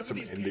 sie bis zum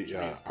Ende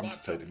ihrer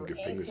Amtszeit im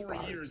Gefängnis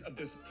behalten.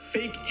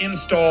 Fake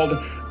installed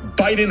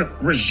Biden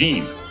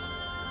regime.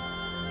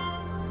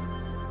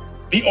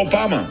 the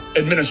Obama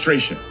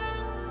administration.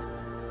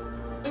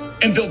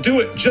 And they'll do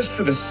it just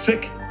for the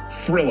sick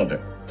thrill of it.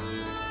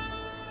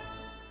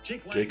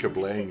 Jacob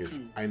Lang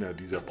ist einer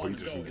dieser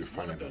politischen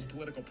Gefangenen.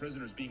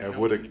 Er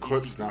wurde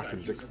kurz nach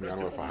dem 6.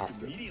 Januar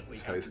verhaftet.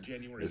 Das heißt,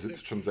 er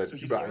sitzt schon seit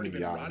über einem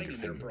Jahr im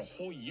Gefängnis.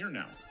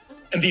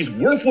 And these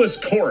worthless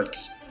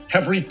courts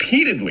have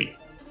repeatedly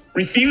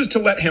refused to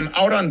let him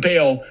out on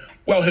bail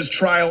while his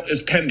trial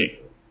is pending.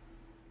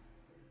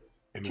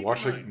 In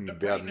Washington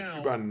werden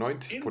über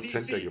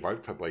 90% der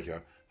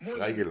Gewaltverbrecher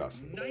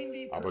freigelassen,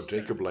 aber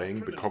Jacob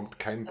Lang bekommt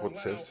keinen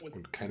Prozess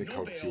und keine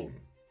Kaution.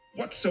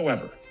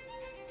 Whatsoever.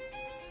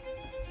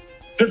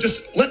 They're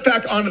just let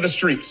back onto the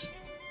streets.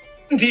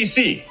 In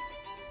D.C.,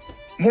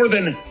 more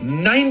than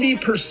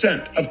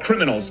 90% of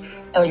criminals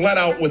are let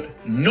out with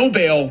no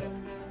bail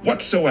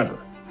whatsoever.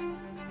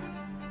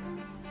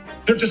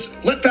 They're just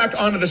let back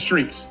onto the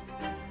streets,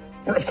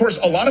 where, of course,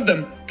 a lot of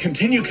them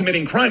continue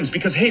committing crimes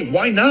because, hey,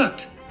 why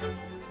not?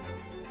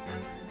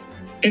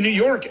 In New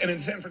York and in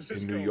San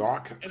Francisco. In New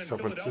York, San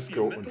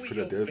Francisco und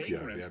Philadelphia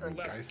werden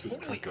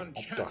geisteskranke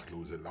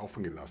Obdachlose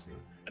laufen gelassen,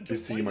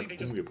 bis sie jemanden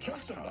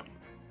umgebracht haben.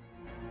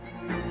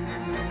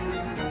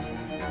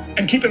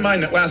 And keep in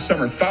mind that last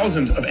summer,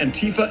 thousands of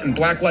Antifa and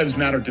Black Lives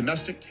Matter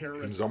domestic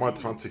terrorists. Im Sommer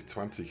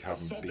 2020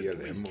 haben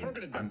BLM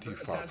und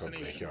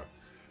Antifa-Verbrecher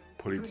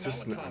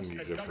Polizisten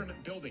angegriffen,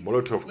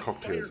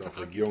 Molotow-Cocktails auf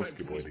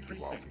Regierungsgebäude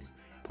geworfen,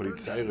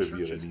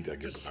 Polizeireviere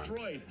niedergebrannt,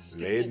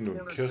 Läden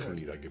und Kirchen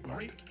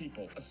niedergebrannt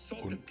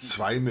und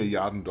 $2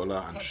 Milliarden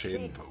an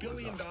Schäden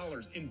verursacht.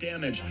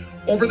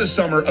 Over the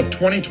summer of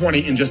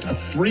 2020 in just a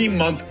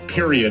 3-month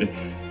period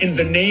in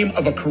the name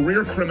of a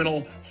career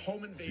criminal.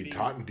 Sie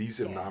taten dies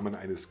im Namen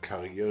eines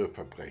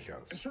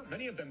Karriereverbrechers.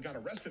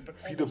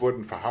 Viele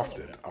wurden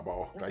verhaftet, aber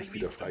auch gleich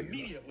wieder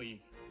freigelassen.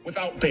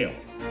 Without bail.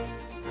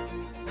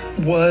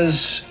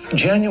 Was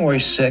January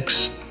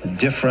 6th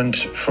different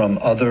from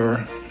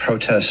other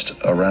protests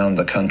around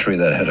the country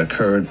that had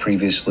occurred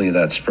previously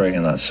that spring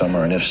and that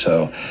summer, and if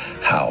so,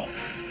 how?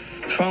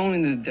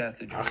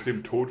 Nach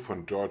dem Tod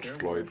von George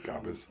Floyd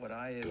gab es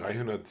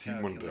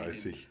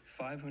 337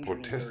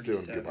 Proteste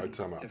und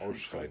gewaltsame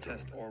Ausschreitungen,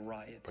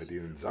 bei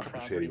denen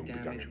Sachbeschädigung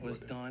begangen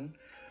wurde.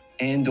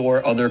 And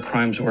or other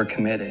crimes were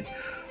committed.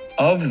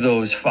 Of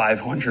those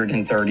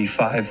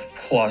 535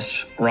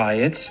 plus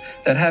riots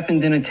that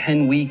happened in a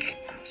 10-week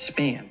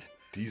span.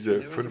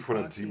 Diese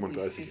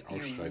 537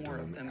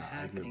 Ausschreitungen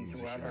ereigneten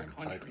sich in einem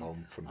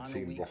Zeitraum von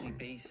 10 Wochen.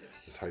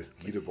 Das heißt,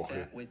 jede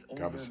Woche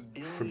gab es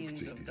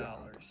 50 dieser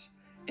Art.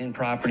 In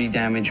property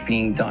damage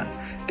being done.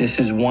 This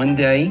is one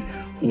day,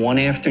 one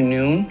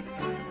afternoon,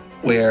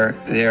 where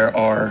there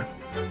are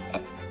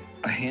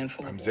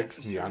Am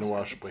 6.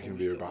 Januar sprechen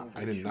wir über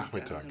einen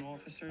Nachmittag,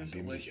 an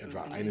dem sich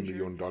etwa $1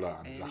 Million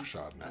an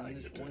Sachschaden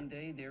ereignete,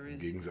 im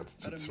Gegensatz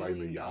zu $2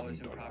 Milliarden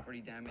bei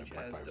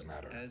Black Lives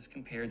Matter. As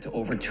compared to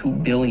over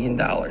 $2 billion.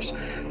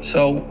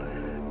 So,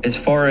 as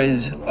far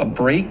as a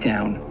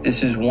breakdown,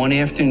 this is one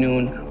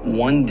afternoon,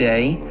 one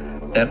day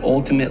that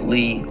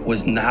ultimately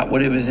was not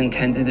what it was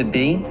intended to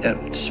be,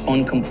 that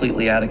spun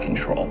completely out of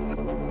control.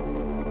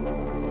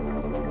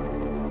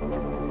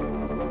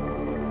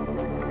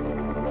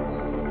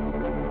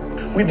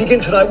 We begin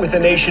tonight with a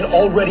nation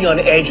already on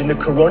edge in the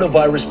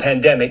coronavirus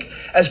pandemic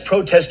as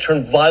protests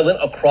turn violent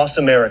across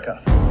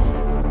America.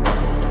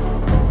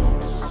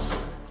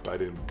 Bei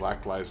den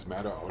Black Lives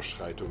Matter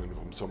Ausschreitungen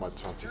im Sommer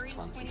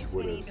 2020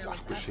 wurde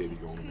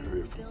Sachbeschädigung in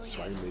Höhe von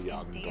 $2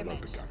 Milliarden begangen.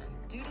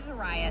 Due to the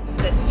riots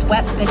that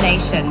swept the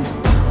nation.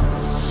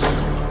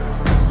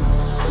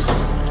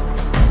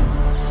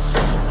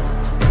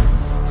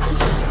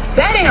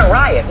 That ain't a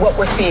riot, what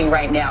we're seeing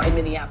right now in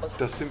Minneapolis.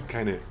 Das sind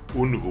keine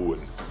Unruhen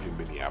in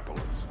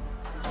Minneapolis.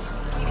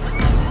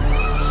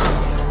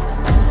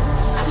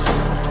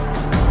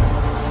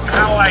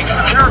 How I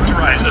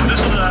characterize this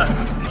is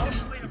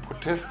Die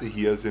Proteste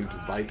hier sind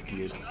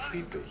weitgehend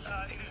friedlich.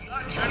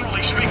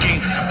 Generally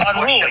speaking,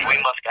 unruly. We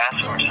must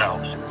ask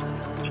ourselves,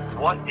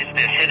 what is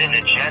the hidden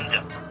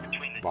agenda?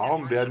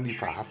 Warum werden die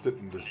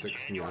Verhafteten des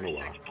 6.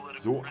 Januar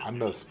so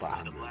anders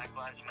behandelt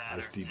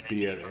als die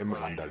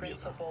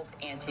BLM-Randalierer?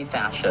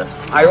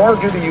 I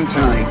argue to you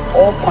tonight,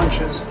 all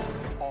punches.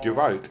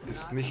 Gewalt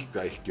ist nicht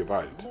gleich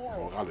Gewalt,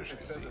 moralisch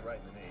gesehen.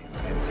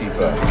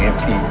 Antifa,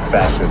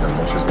 anti-fascism,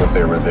 which is what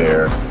they were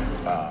there.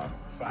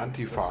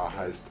 Antifa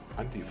heißt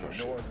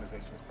Antifaschist.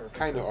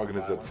 Keine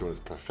Organisation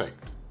ist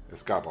perfekt.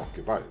 Es gab auch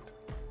Gewalt.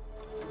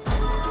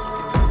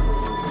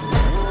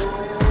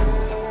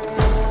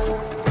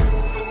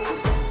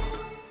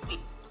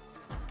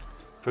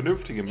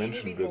 Vernünftige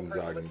Menschen würden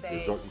sagen, wir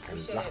sollten keine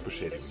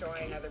Sachbeschädigung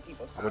begehen.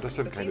 Aber das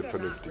sind keine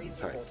vernünftigen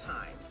Zeiten.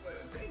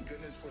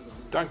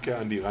 Danke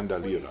an die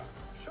Randalierer.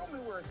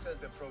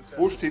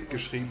 Wo steht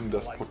geschrieben,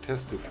 dass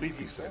Proteste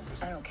friedlich sein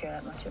müssen?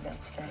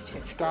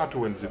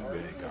 Statuen sind mir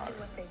egal.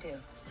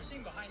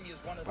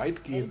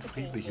 Weitgehend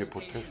friedliche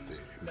Proteste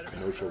in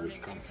Kenosha,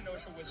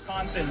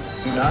 Wisconsin.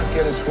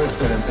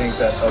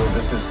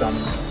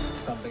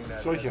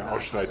 Solche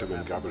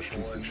Ausschreitungen gab es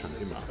schließlich schon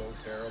immer.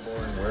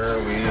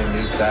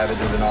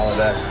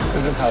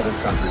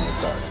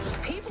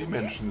 Die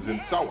Menschen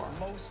sind sauer.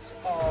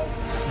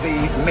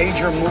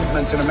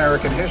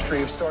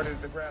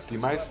 Die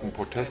meisten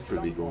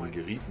Protestbewegungen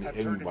gerieten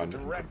irgendwann in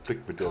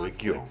Konflikt mit der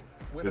Regierung.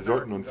 Wir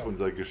sollten uns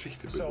unserer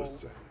Geschichte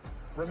bewusst sein.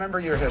 Remember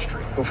your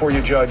history before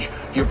you judge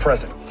your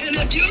present.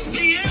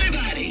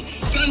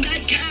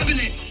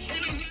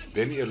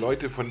 Wenn ihr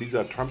Leute von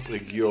dieser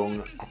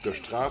Trump-Regierung auf der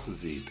Straße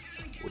seht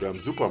oder im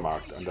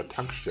Supermarkt an der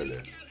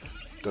Tankstelle,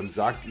 dann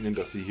sagt ihnen,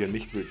 dass sie hier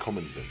nicht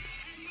willkommen sind.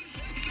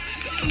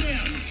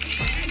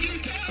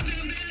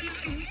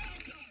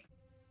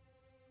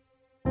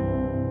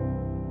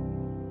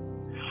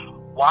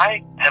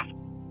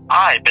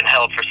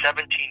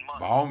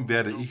 Warum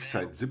werde ich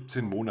seit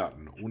 17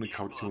 Monaten ohne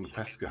Kaution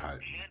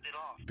festgehalten,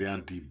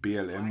 während die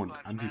BLM und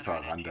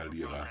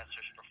Antifa-Randalierer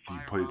die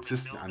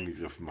Polizisten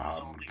angegriffen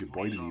haben und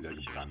Gebäude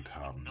niedergebrannt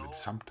haben, mit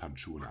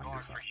Samthandschuhen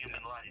angefasst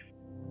werden?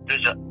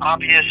 There's an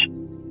obvious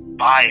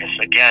bias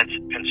against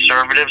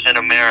conservatives in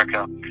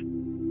America.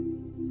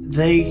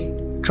 They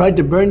tried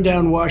to burn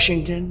down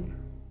Washington.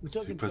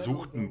 Sie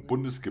versuchten,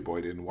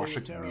 Bundesgebäude in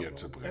Washington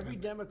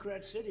niederzubrennen.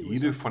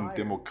 Jede von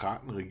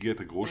Demokraten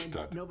regierte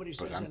Großstadt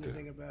brannte.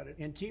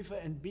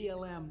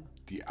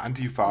 Die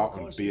Antifa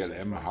und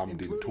BLM haben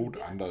den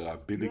Tod anderer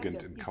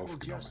billigend in Kauf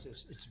genommen.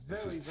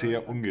 Es ist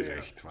sehr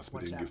ungerecht, was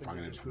mit den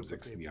Gefangenen vom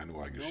 6.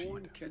 Januar geschieht.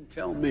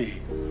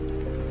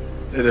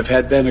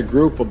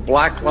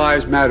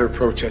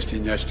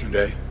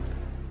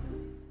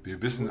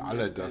 Wir wissen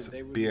alle, dass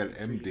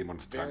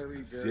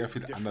BLM-Demonstranten sehr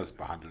viel anders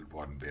behandelt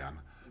worden wären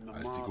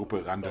als die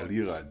Gruppe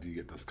Randalierer,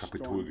 die das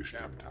Kapitol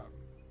gestürmt haben.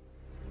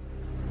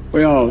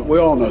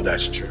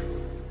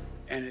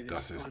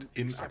 Das ist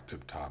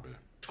inakzeptabel.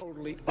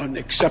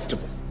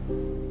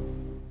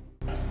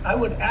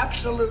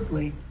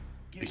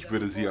 Ich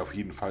würde sie auf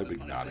jeden Fall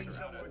begnadigen.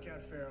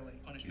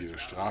 Ihre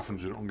Strafen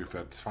sind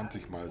ungefähr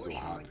 20 Mal so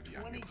hart wie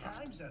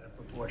angebracht.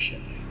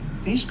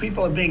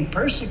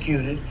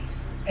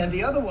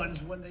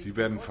 Sie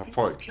werden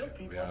verfolgt,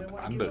 während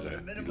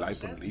andere, die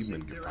Leib und Leben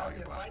in Gefahr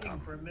gebracht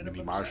haben,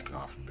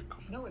 Minimalstrafen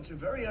bekommen. No, it's a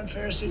very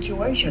unfair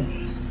situation.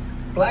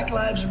 Black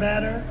Lives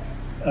Matter,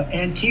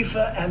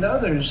 Antifa and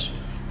others,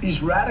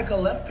 these radical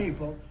left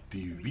people.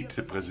 Die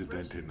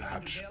Vizepräsidentin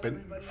hat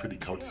Spenden für die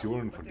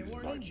Kautionen von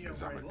diesen Leuten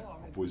gesammelt,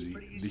 obwohl sie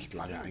nicht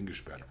lange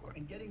eingesperrt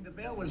wurden.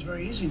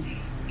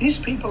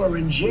 These people are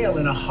in jail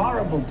in a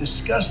horrible,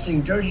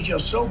 disgusting, dirty jail,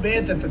 so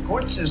bad that the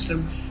court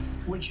system.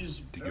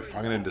 Die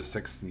Gefangenen des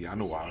 6.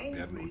 Januar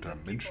werden unter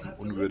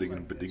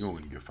menschenunwürdigen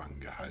Bedingungen gefangen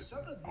gehalten,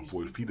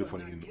 obwohl viele von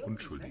ihnen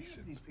unschuldig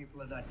sind.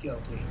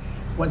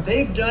 What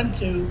they've done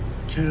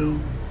to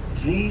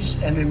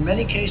these, and in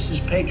many cases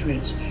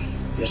patriots,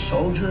 they're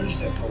soldiers,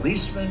 they're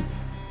policemen.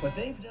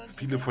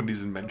 Viele von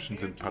diesen Menschen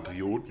sind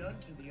Patrioten,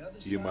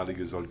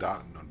 ehemalige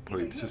Soldaten und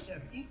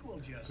Polizisten.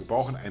 Wir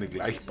brauchen eine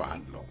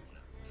Gleichbehandlung.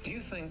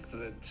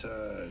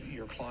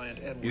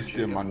 Ist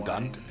Ihr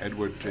Mandant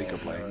Edward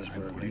Jacob Lang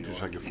ein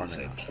politischer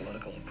Gefangener?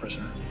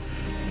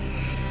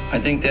 I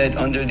think that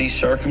under these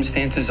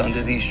circumstances,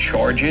 under these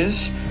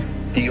charges,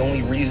 the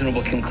only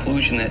reasonable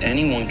conclusion that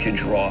anyone can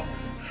draw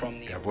from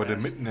the Er wurde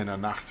mitten in der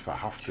Nacht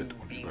verhaftet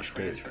und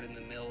überstellt,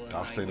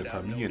 darf seine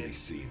Familie nicht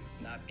sehen,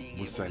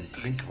 muss sein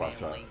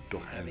Trinkwasser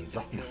durch einen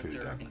Socken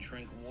filtern,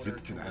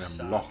 sitzt in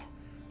einem Loch,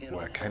 wo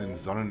er keinen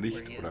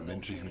Sonnenlicht oder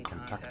menschlichen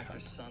Kontakt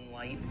hat.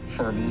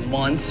 For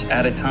months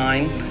at a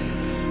time,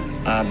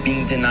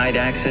 being denied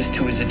access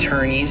to his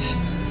attorneys,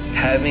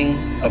 having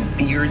a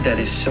beard that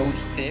is so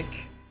thick.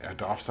 Er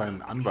darf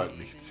seinen Anwalt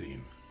nicht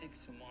sehen,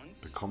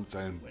 bekommt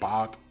seinen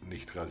Bart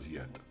nicht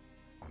rasiert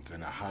und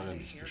seine Haare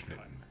nicht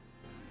geschnitten.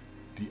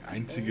 Die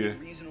einzige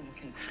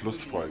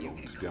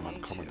Schlussfolgerung, zu der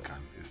man kommen kann,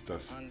 ist,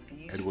 dass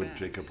Edward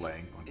Jacob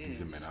Lang und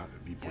diese Männer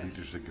wie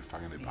politische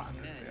Gefangene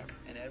behandelt werden.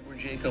 Edward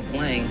Jacob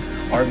Lang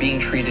are being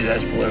treated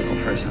as political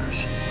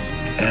prisoners.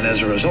 And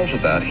as a result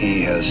of that,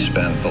 he has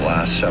spent the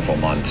last several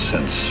months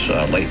since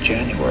late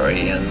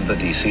January in the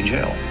DC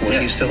jail,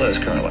 where he still is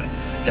currently.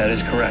 That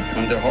is correct,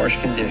 under harsh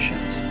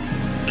conditions.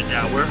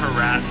 Now we're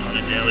harassed on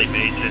a daily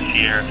basis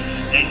here.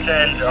 They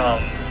send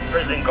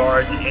prison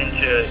guards in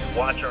to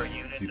watch our units.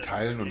 Sie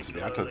teilen uns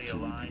Wärter zu,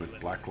 die mit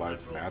Black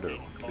Lives Matter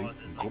und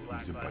linken Gruppen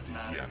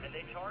sympathisieren,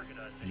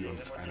 die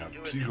uns einer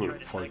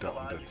Psychofolter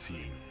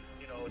unterziehen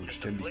und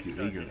ständig die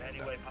Regeln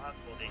ändern.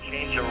 They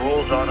change the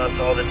rules on us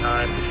all the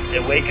time. They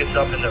wake us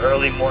up in the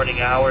early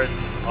morning hours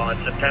on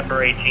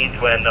September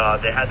 18th when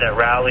they had that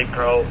rally,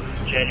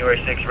 January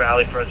 6th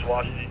rally for us,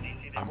 Washington.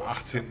 Am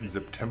 18.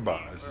 September,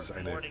 als es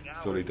eine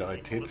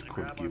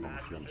Solidaritätskundgebung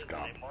für uns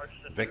gab,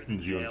 weckten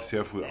sie uns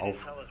sehr früh auf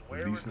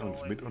und ließen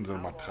uns mit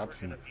unseren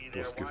Matratzen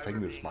durchs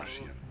Gefängnis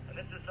marschieren.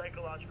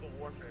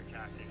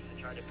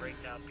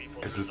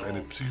 Es ist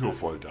eine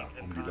Psychofolter,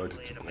 um die Leute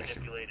zu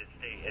brechen.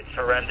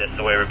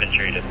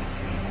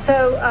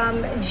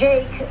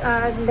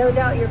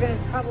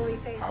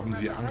 Haben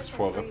Sie Angst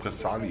vor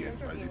Repressalien,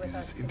 weil Sie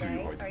dieses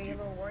Interview heute geben?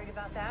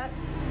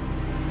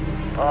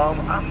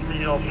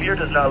 Fear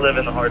does not live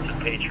in the hearts of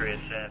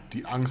patriots.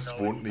 Die Angst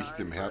wohnt nicht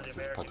im Herz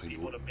des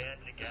Patrioten.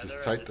 Es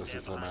ist Zeit, dass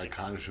das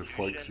amerikanische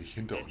Volk sich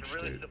hinter uns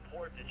stellt.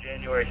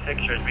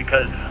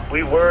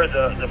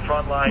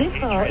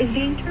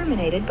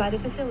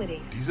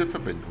 Diese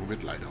Verbindung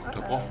wird leider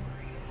unterbrochen.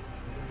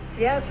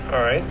 Yes.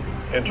 All right.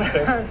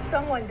 Interesting.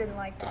 Someone didn't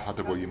like Da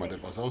hatte wohl jemand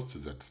etwas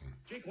auszusetzen.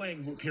 Jake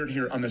Lang, who appeared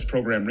here on this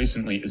program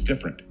recently, is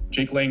different.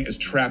 Jake Lang is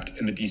trapped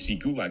in the DC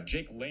Gulag.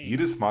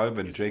 Jedes Mal,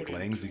 wenn Jake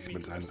Lang sich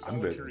mit seinen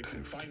Anwälten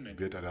trifft,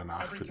 wird er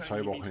danach für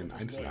 2 Wochen in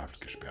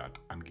Einzelhaft gesperrt,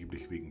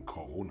 angeblich wegen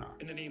Corona.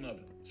 In the name of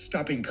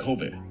stopping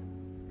COVID,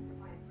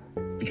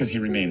 because he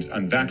remains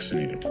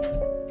unvaccinated.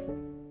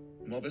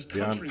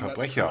 Während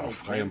Verbrecher auf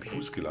freiem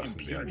Fuß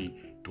gelassen werden,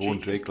 drohen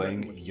Jake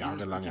Lang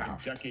jahrelange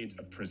Haft.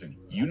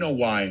 You know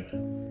why?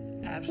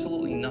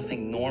 Absolutely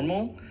nothing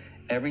normal.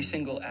 Every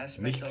single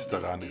aspect Nichts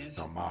daran ist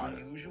normal.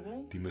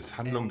 Die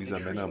Misshandlung dieser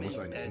Männer muss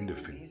ein Ende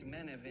finden.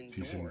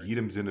 Sie ist in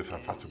jedem Sinne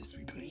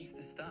verfassungswidrig.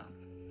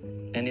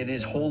 And it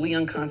is wholly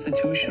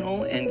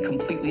unconstitutional and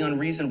completely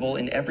unreasonable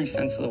in every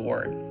sense of the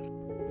word.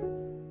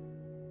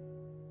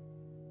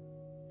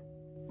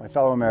 My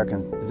fellow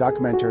Americans, the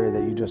documentary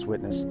that you just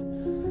witnessed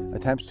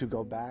attempts to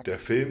go back. Der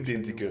Film,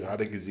 den Sie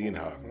gerade gesehen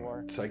haben,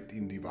 zeigt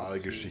Ihnen die wahre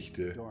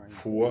Geschichte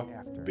vor,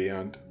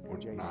 während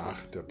und nach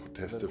der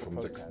Proteste vom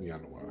 6.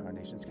 Januar.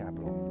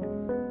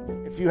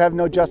 If you have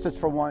no justice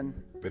for one,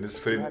 wenn es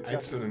für den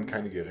Einzelnen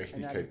keine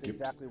Gerechtigkeit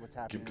gibt,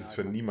 gibt es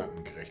für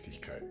niemanden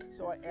Gerechtigkeit.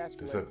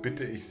 Deshalb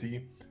bitte ich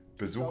Sie,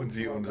 besuchen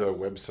Sie unsere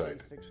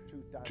Website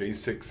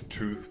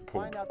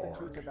j6truth.org.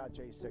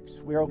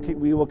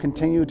 We will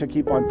continue to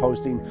keep on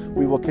posting.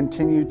 We will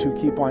continue to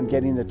keep on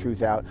getting the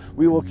truth out.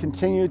 We will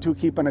continue to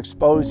keep on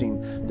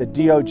exposing the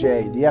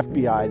DOJ, the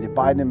FBI, the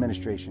Biden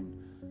administration.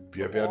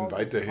 Wir werden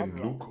weiterhin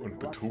Lug und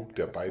Betrug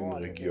der beiden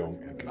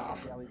Regierungen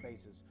entlarven.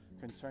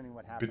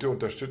 Bitte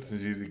unterstützen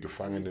Sie die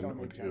Gefangenen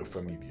und ihre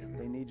Familien.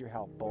 They need your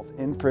help, both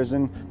in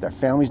prison, their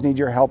families need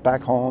your help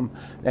back home,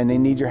 and they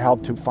need your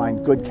help to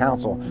find good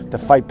counsel to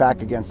fight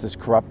back against this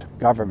corrupt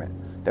government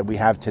that we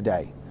have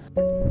today.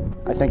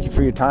 I thank you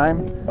for your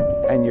time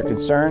and your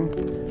concern,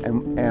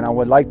 and I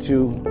would like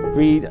to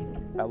read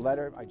a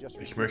letter I just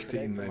received. Ich möchte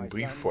Ihnen einen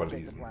Brief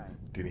vorlesen,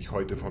 den ich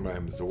heute von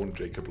meinem Sohn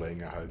Jacob Lang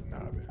erhalten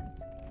habe.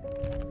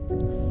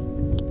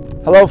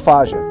 Hello,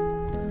 Faja.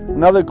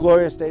 Another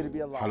glorious day to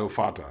be alive. Hallo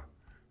Vater,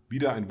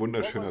 wieder ein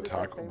wunderschöner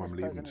Tag, um am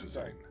Leben zu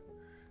sein.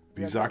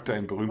 Wie sagte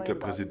ein berühmter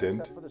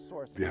Präsident,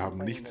 wir haben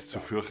nichts zu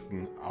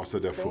fürchten außer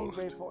der Furcht.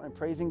 And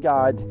praising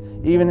God,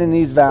 even in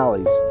these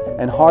valleys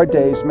and hard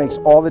days, makes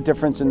all the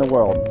difference in the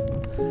world.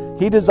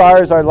 He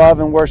desires our love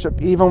and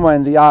worship even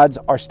when the odds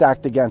are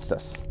stacked against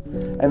us,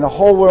 and the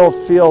whole world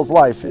feels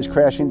life is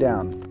crashing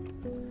down.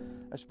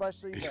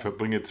 Ich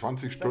verbringe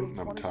 20 Stunden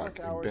am Tag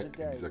im Bett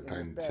in dieser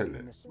kleinen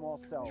Zelle.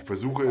 Ich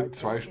versuche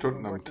 2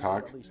 Stunden am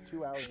Tag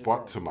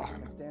Sport zu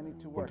machen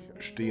und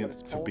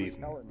stehend zu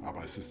beten,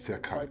 aber es ist sehr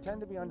kalt.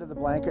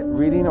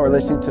 Reading or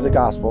listening to the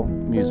gospel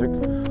music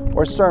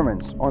or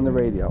sermons on the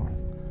radio.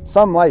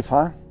 Some life,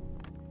 huh?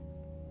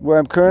 Where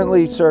I'm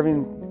currently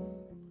serving.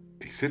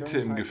 Ich sitze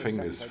im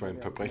Gefängnis für ein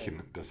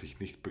Verbrechen, das ich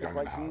nicht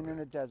begangen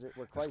habe.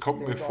 Es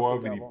kommt mir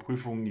vor wie die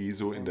Prüfung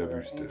Jesu in der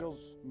Wüste.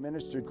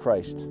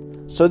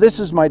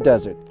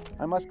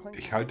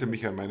 Ich halte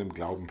mich an meinem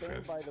Glauben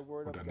fest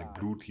und an dem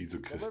Blut Jesu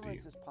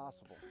Christi.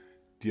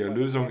 Die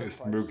Erlösung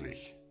ist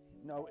möglich.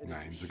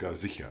 Nein, sogar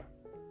sicher.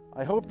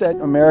 I hope that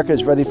America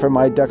is ready for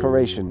my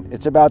declaration.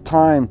 It's about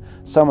time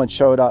someone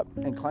showed up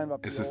and climbed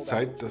up. Es ist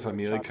Zeit, dass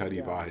Amerika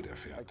die Wahrheit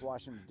erfährt.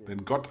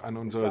 Wenn Gott an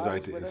unserer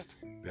Seite ist,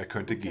 wer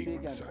könnte gegen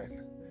uns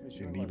sein?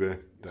 In Liebe,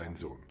 dein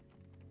Sohn.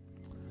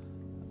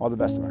 All the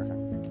best, America.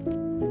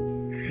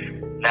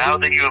 Now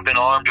that you have been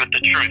armed with the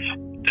truth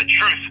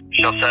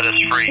shall set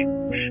us free.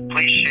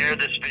 Please share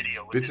this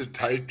video. Bitte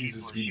teilt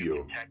dieses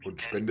Video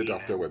und spendet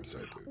auf der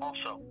Webseite.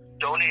 Also,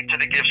 donate to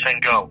the Gifts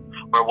and Go,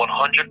 where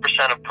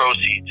 100% of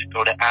proceeds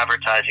go to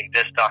advertising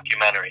this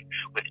documentary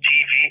with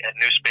TV and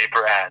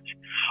newspaper ads.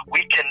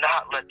 We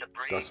cannot let the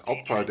Das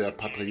Opfer der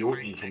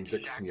Patrioten vom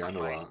 6.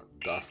 Januar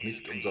darf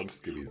nicht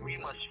umsonst gewesen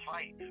sein.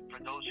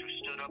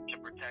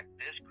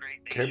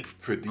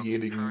 Kämpft für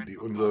diejenigen, die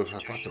unsere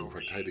Verfassung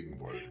verteidigen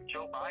wollen.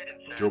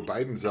 Joe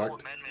Biden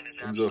sagt,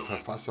 unsere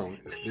Verfassung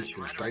ist nicht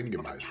in Stein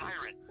gemeißelt.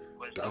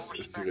 Das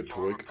ist die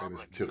Rhetorik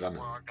eines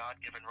Tyrannen.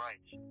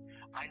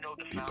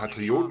 Die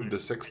Patrioten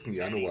des 6.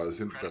 Januar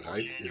sind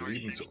bereit, ihr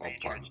Leben zu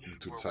opfern, um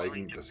zu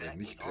zeigen, dass er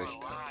nicht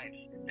recht hat.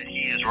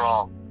 He is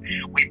wrong.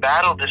 We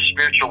battle this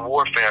spiritual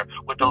warfare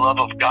with the love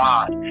of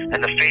God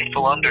and the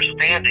faithful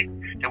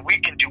understanding that we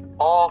can do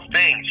all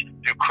things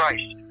through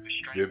Christ.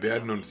 Wir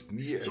werden uns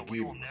nie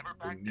ergeben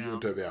und nie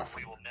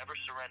unterwerfen,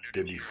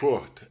 denn die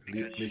Furcht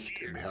lebt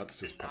nicht im Herz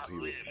des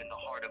Patrioten.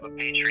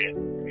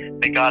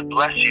 May God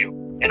bless you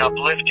and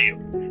uplift you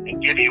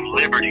and give you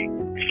liberty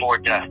before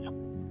death.